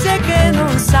pensi e che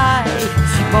non sai,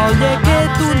 voglia che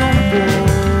tu non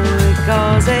vuoi,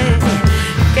 cose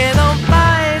che non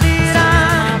fai, dirà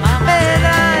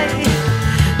vedrai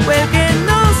quel che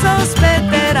non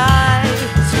sospetterai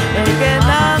e che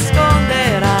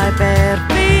nasconderai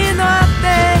perfino a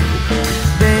te,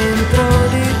 dentro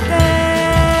di te.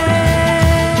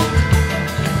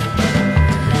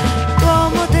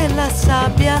 L'uomo della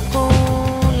sabbia con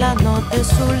la notte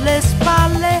sulle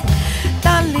spalle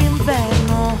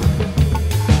dall'inverno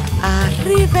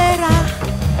arriverà.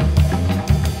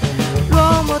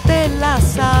 L'uomo della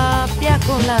sabbia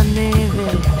con la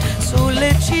neve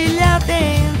sulle ciglia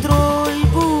dentro il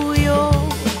buio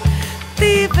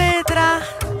ti vedrà.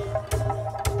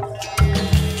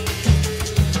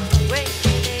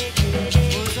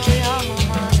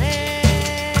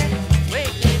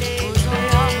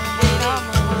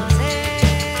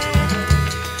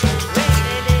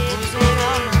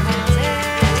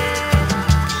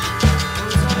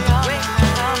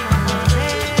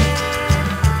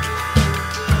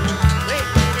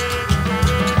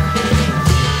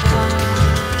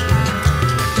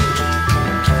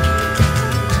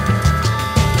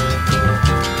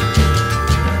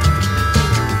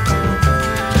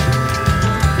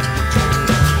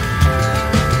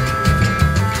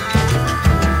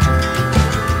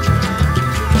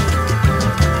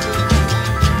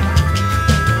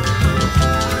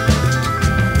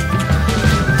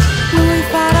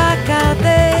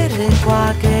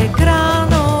 Qualche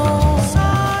grano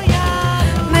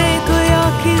nei tuoi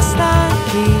occhi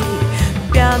stanchi,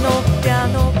 piano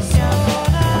piano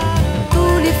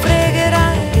tu li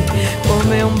fregherai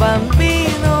come un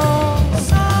bambino.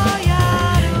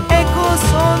 Ecco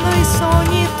sono i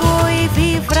sogni tuoi,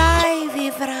 vivrai,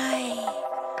 vivrai.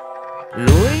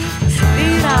 Lui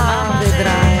dirà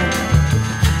vedrai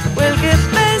quel che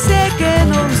pensi e che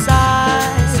non sai,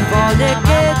 voglia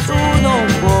che tu non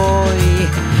vuoi,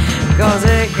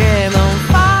 cose che non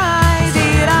fai,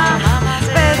 dirà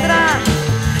vedrà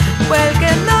quel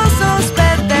che non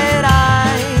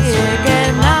sospetterai e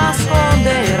che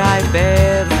nasconderai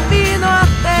perfino a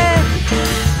te,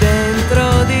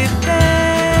 dentro di te.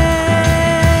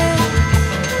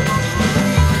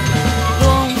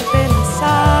 L'uomo della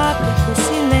sabbia col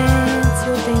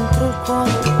silenzio dentro il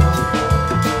cuore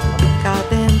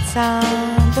cade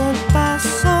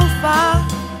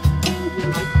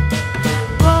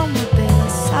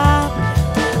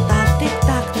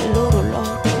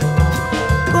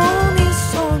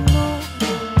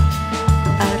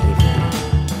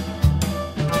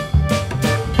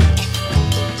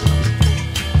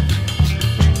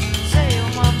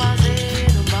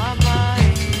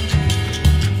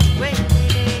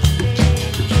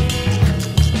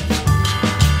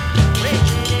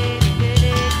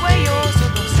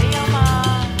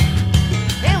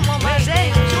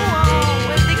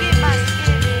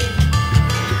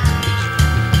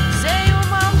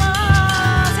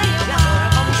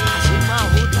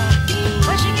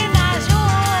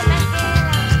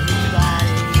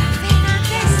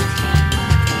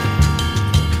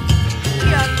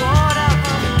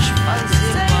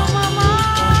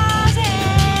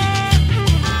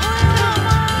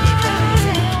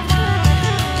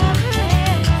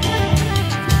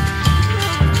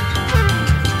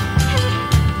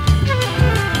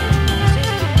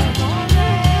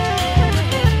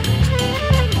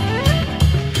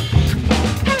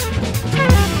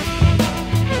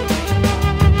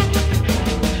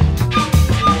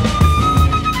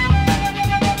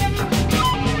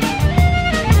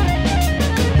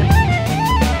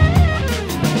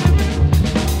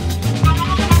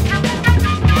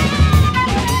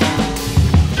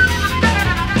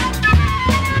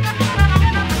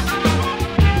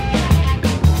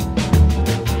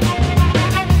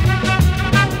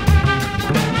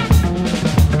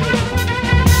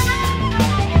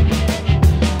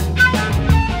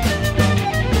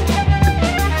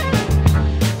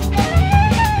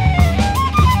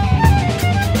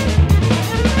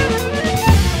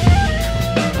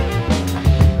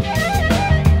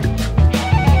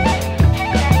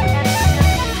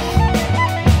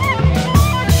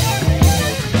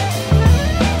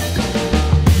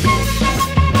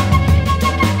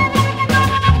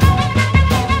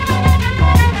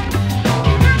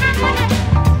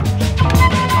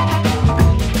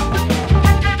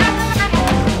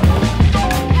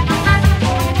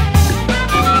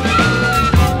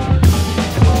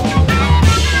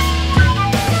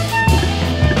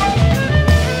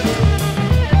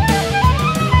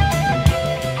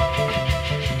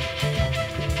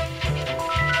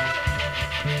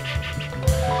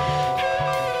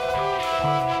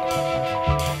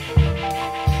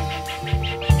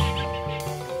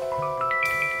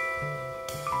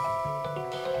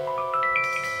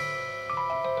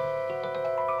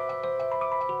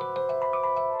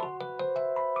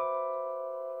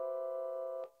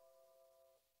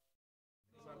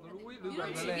Io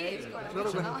non ci riesco,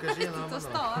 Solo con un casino è alla tutto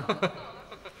mano. storto.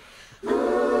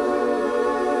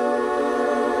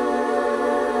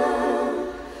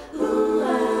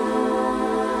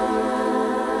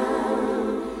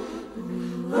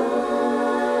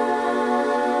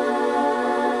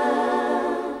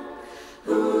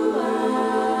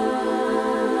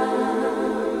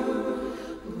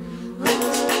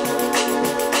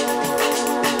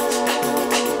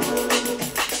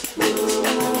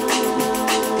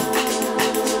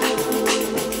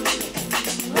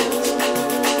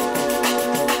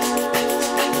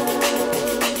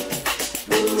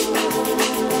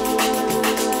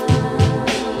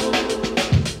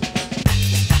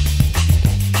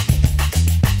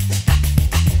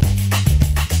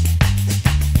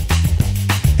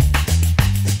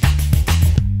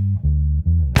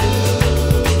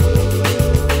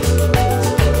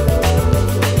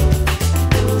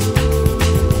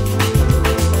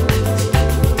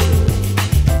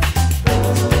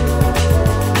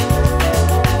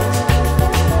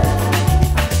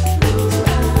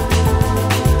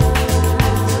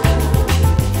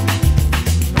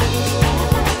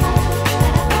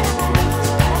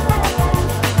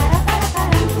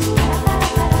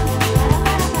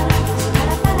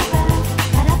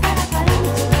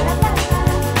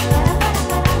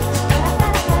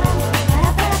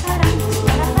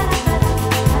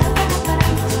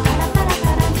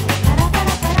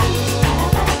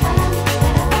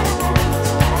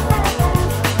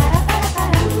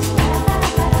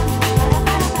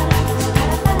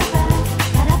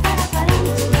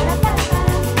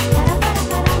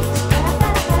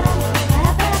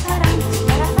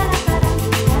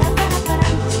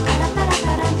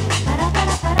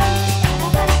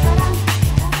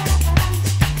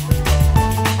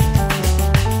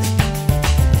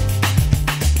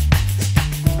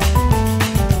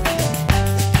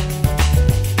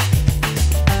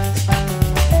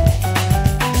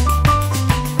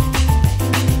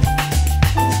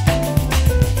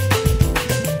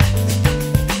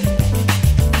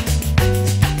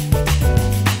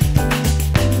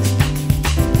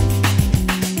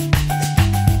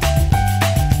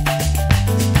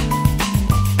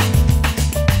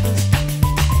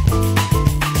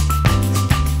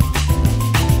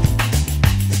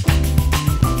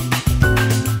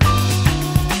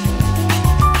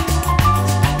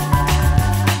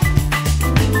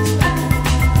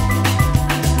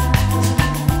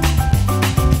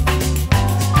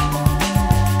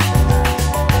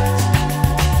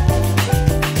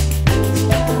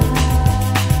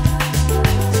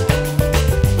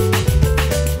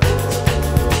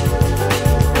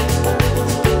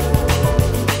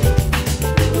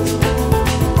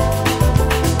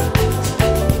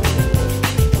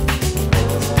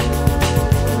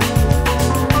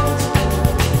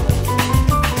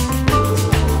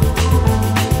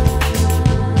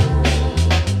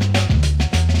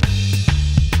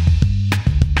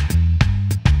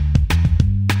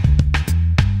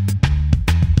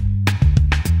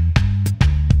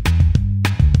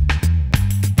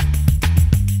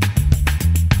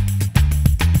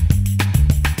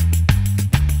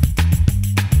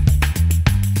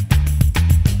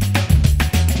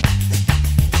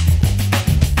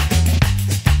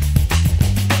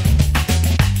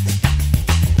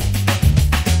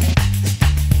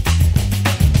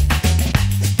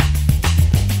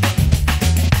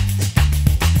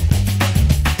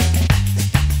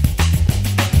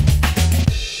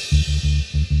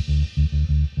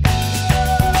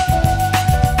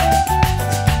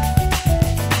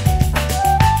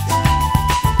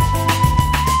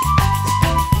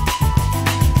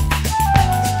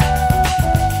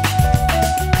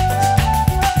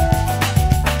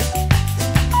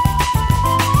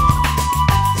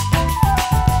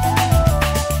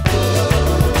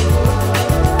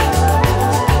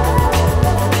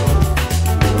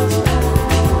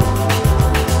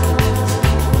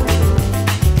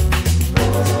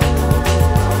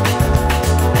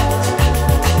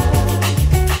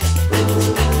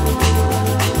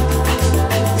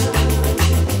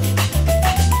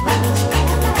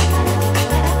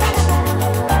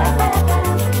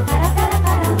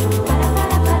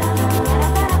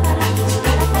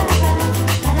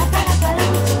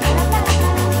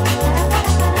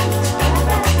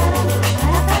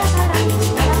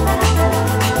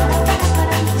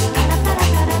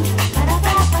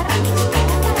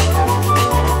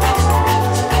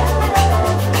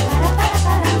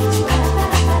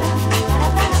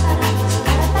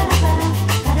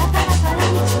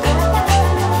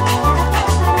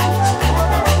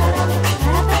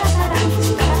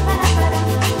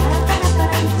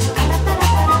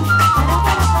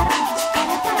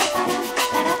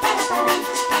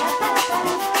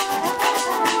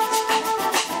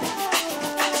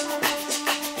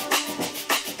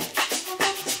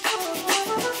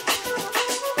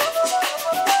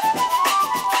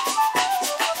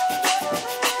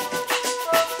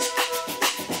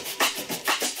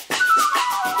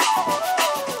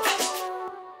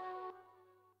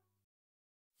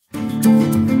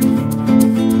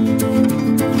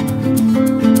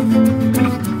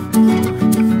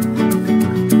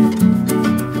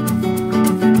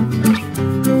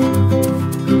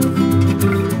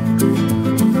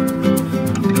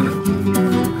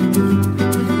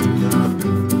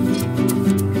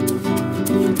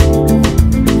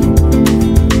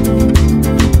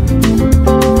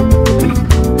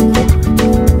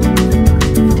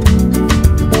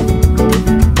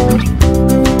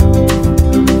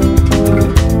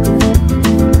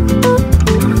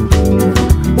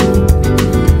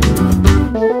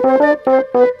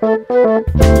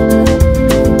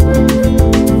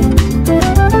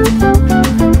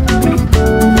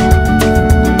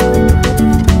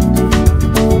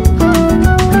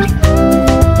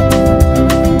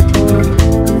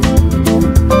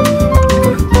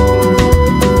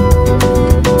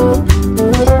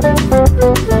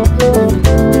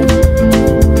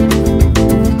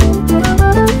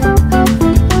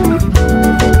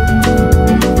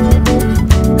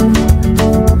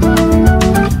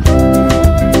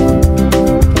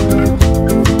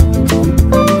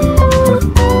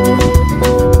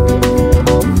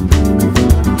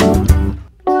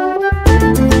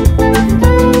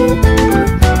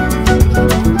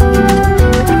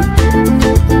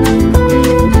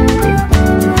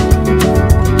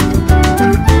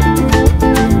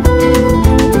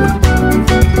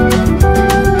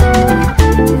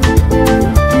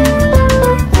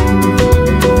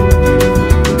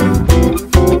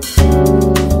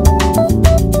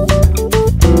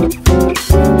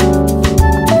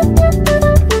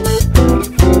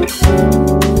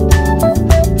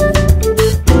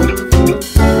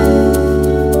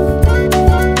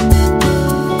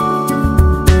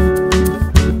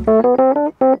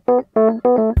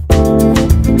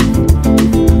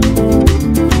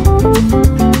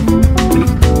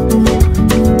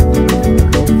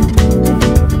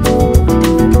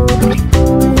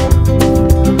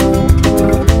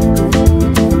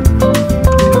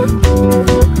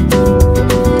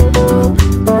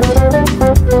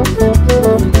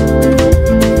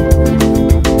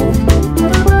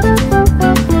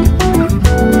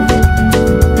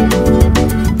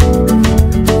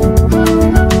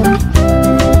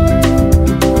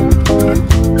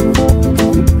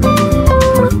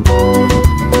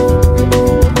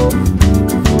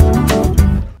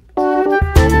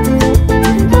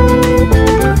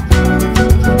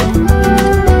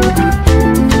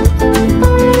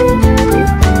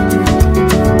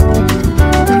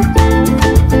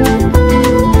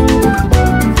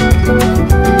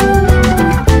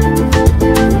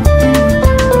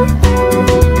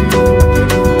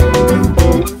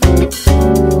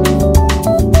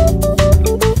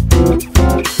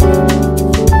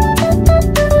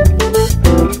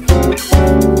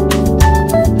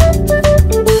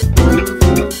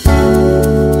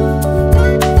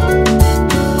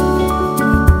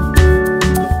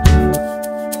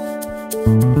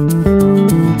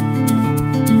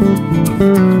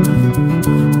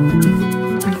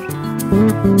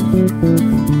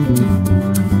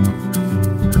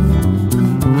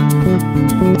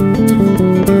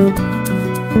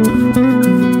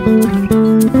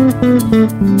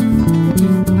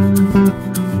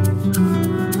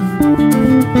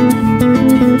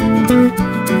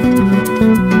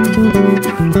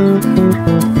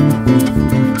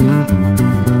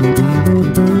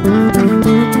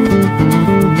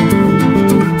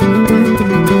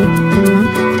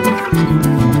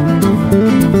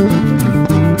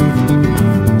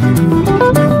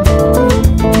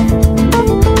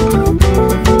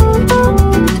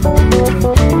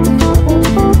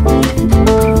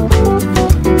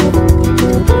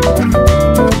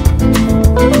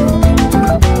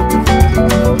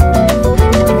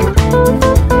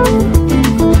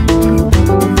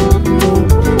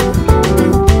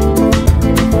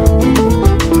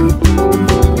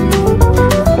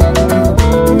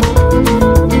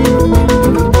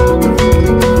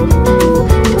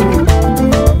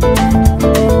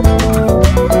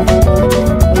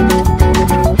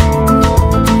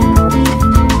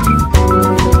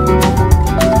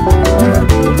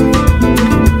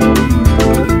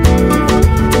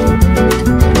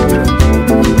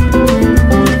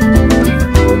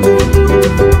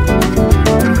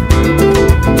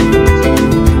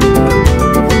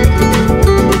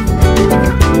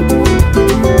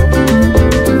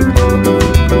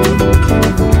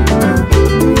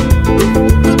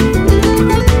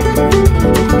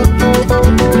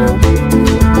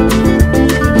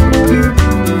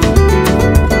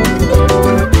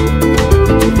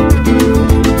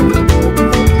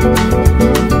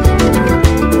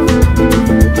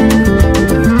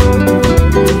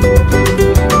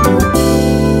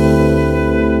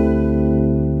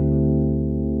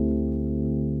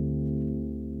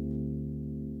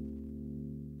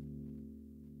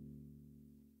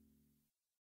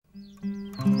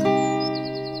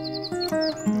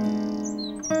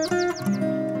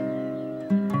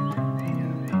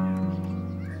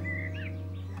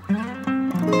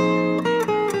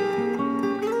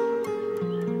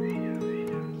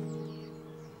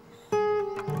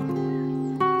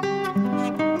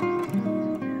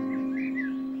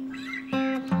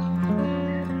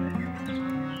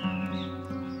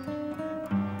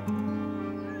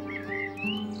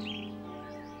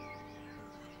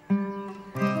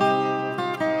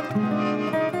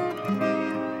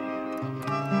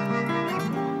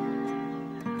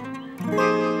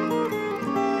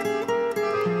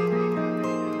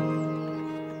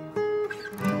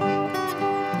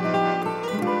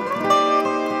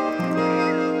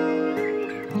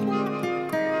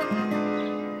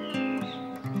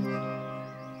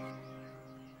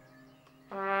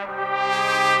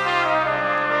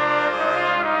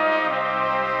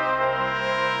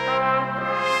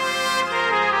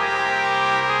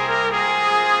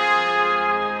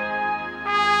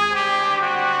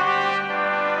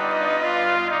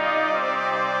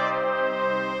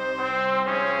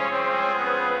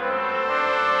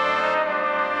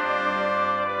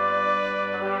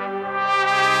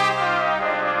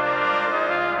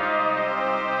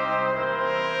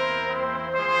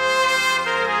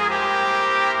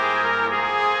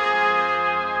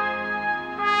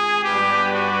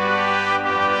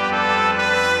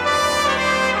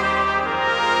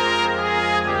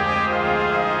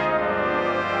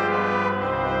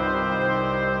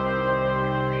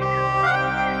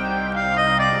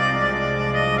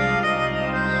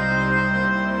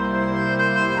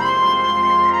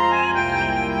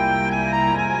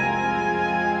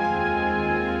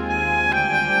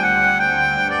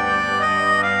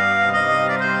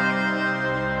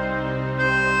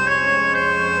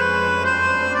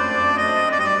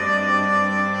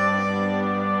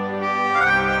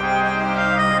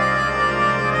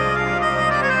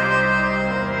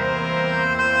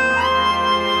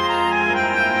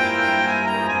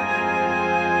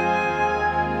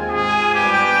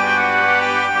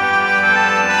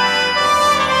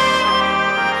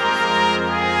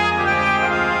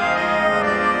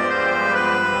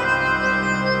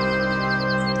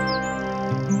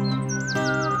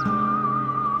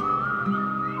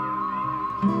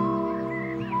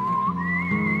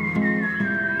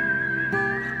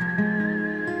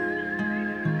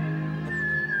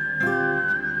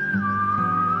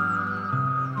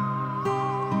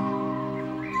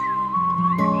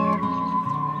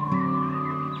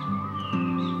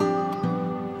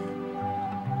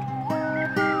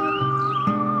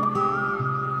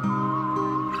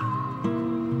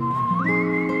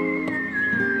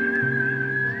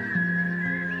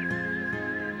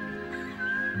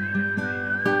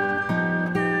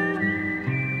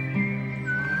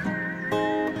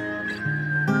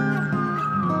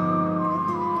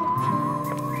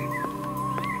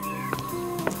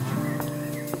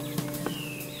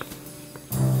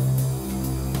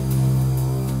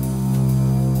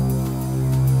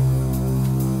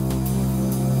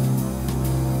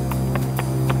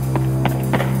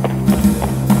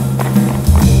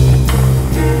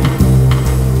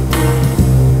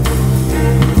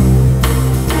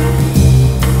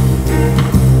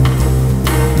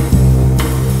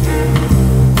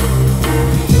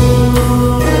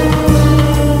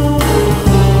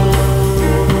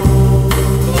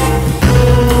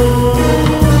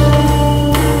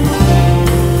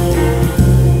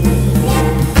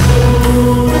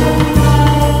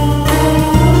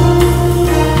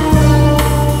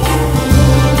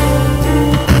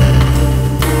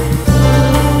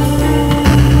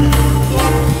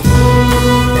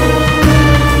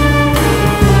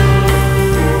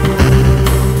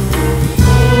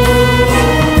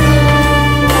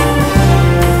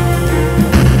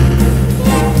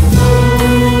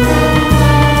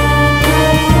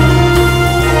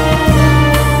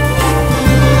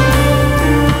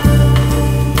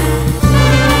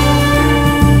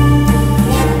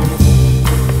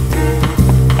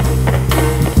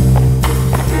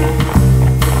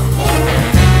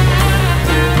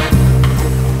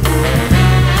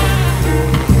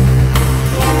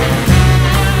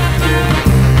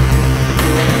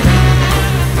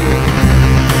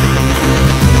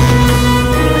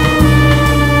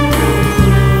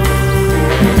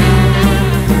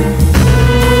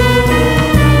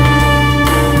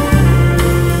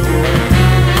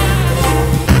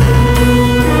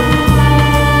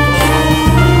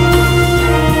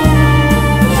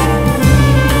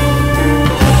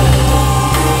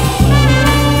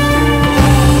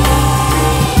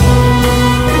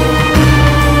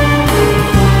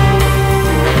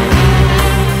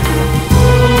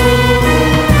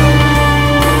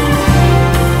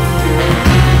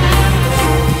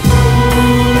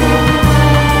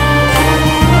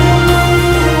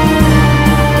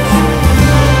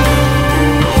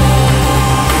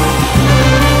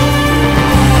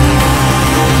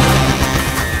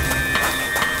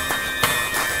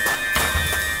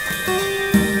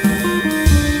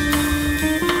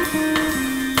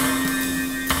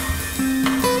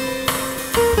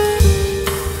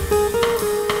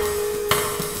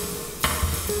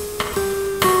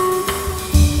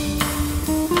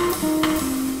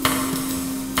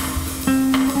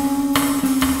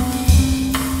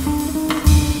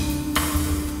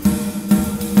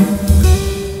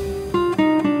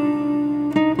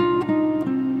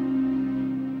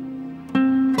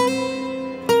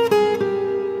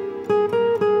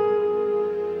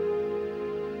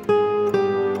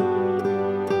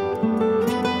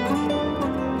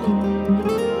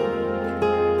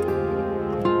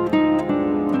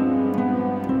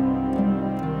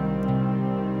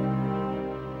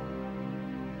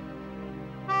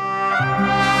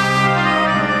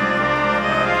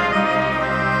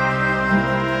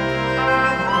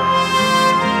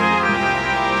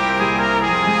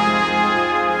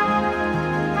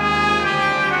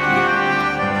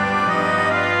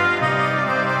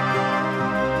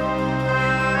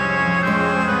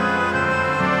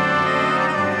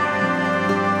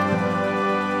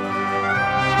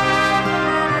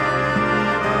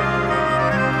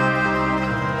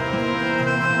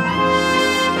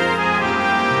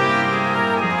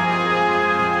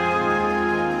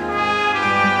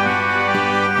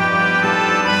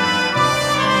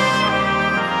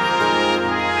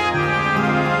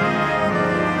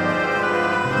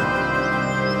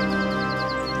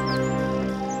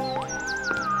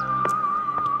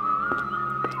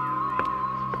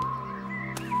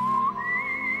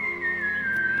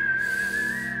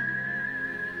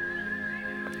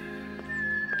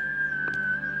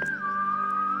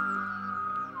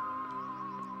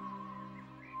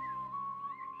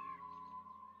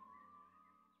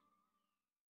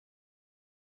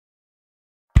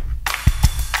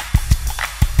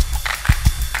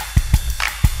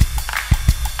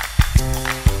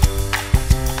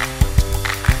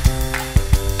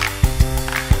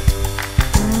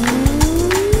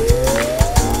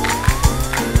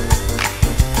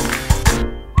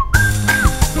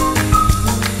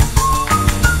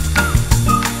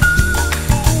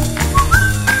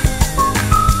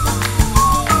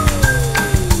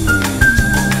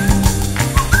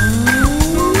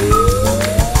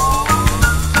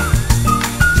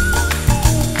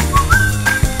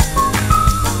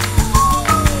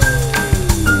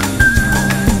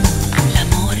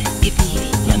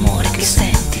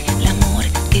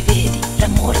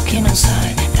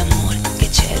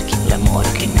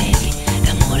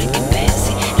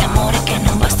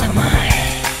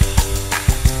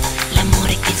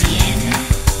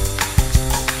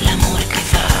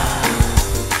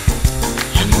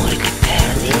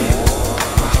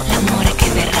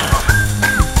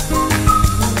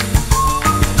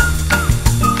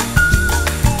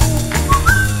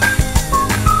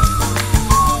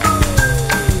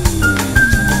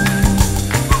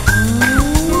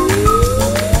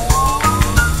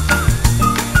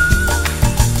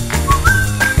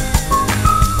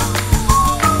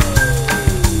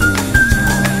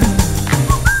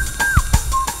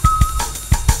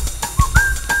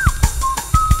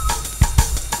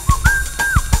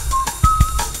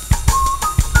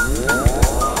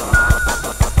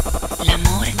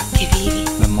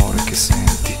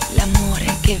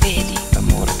 l'amore che vedi,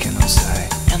 l'amore che non sai,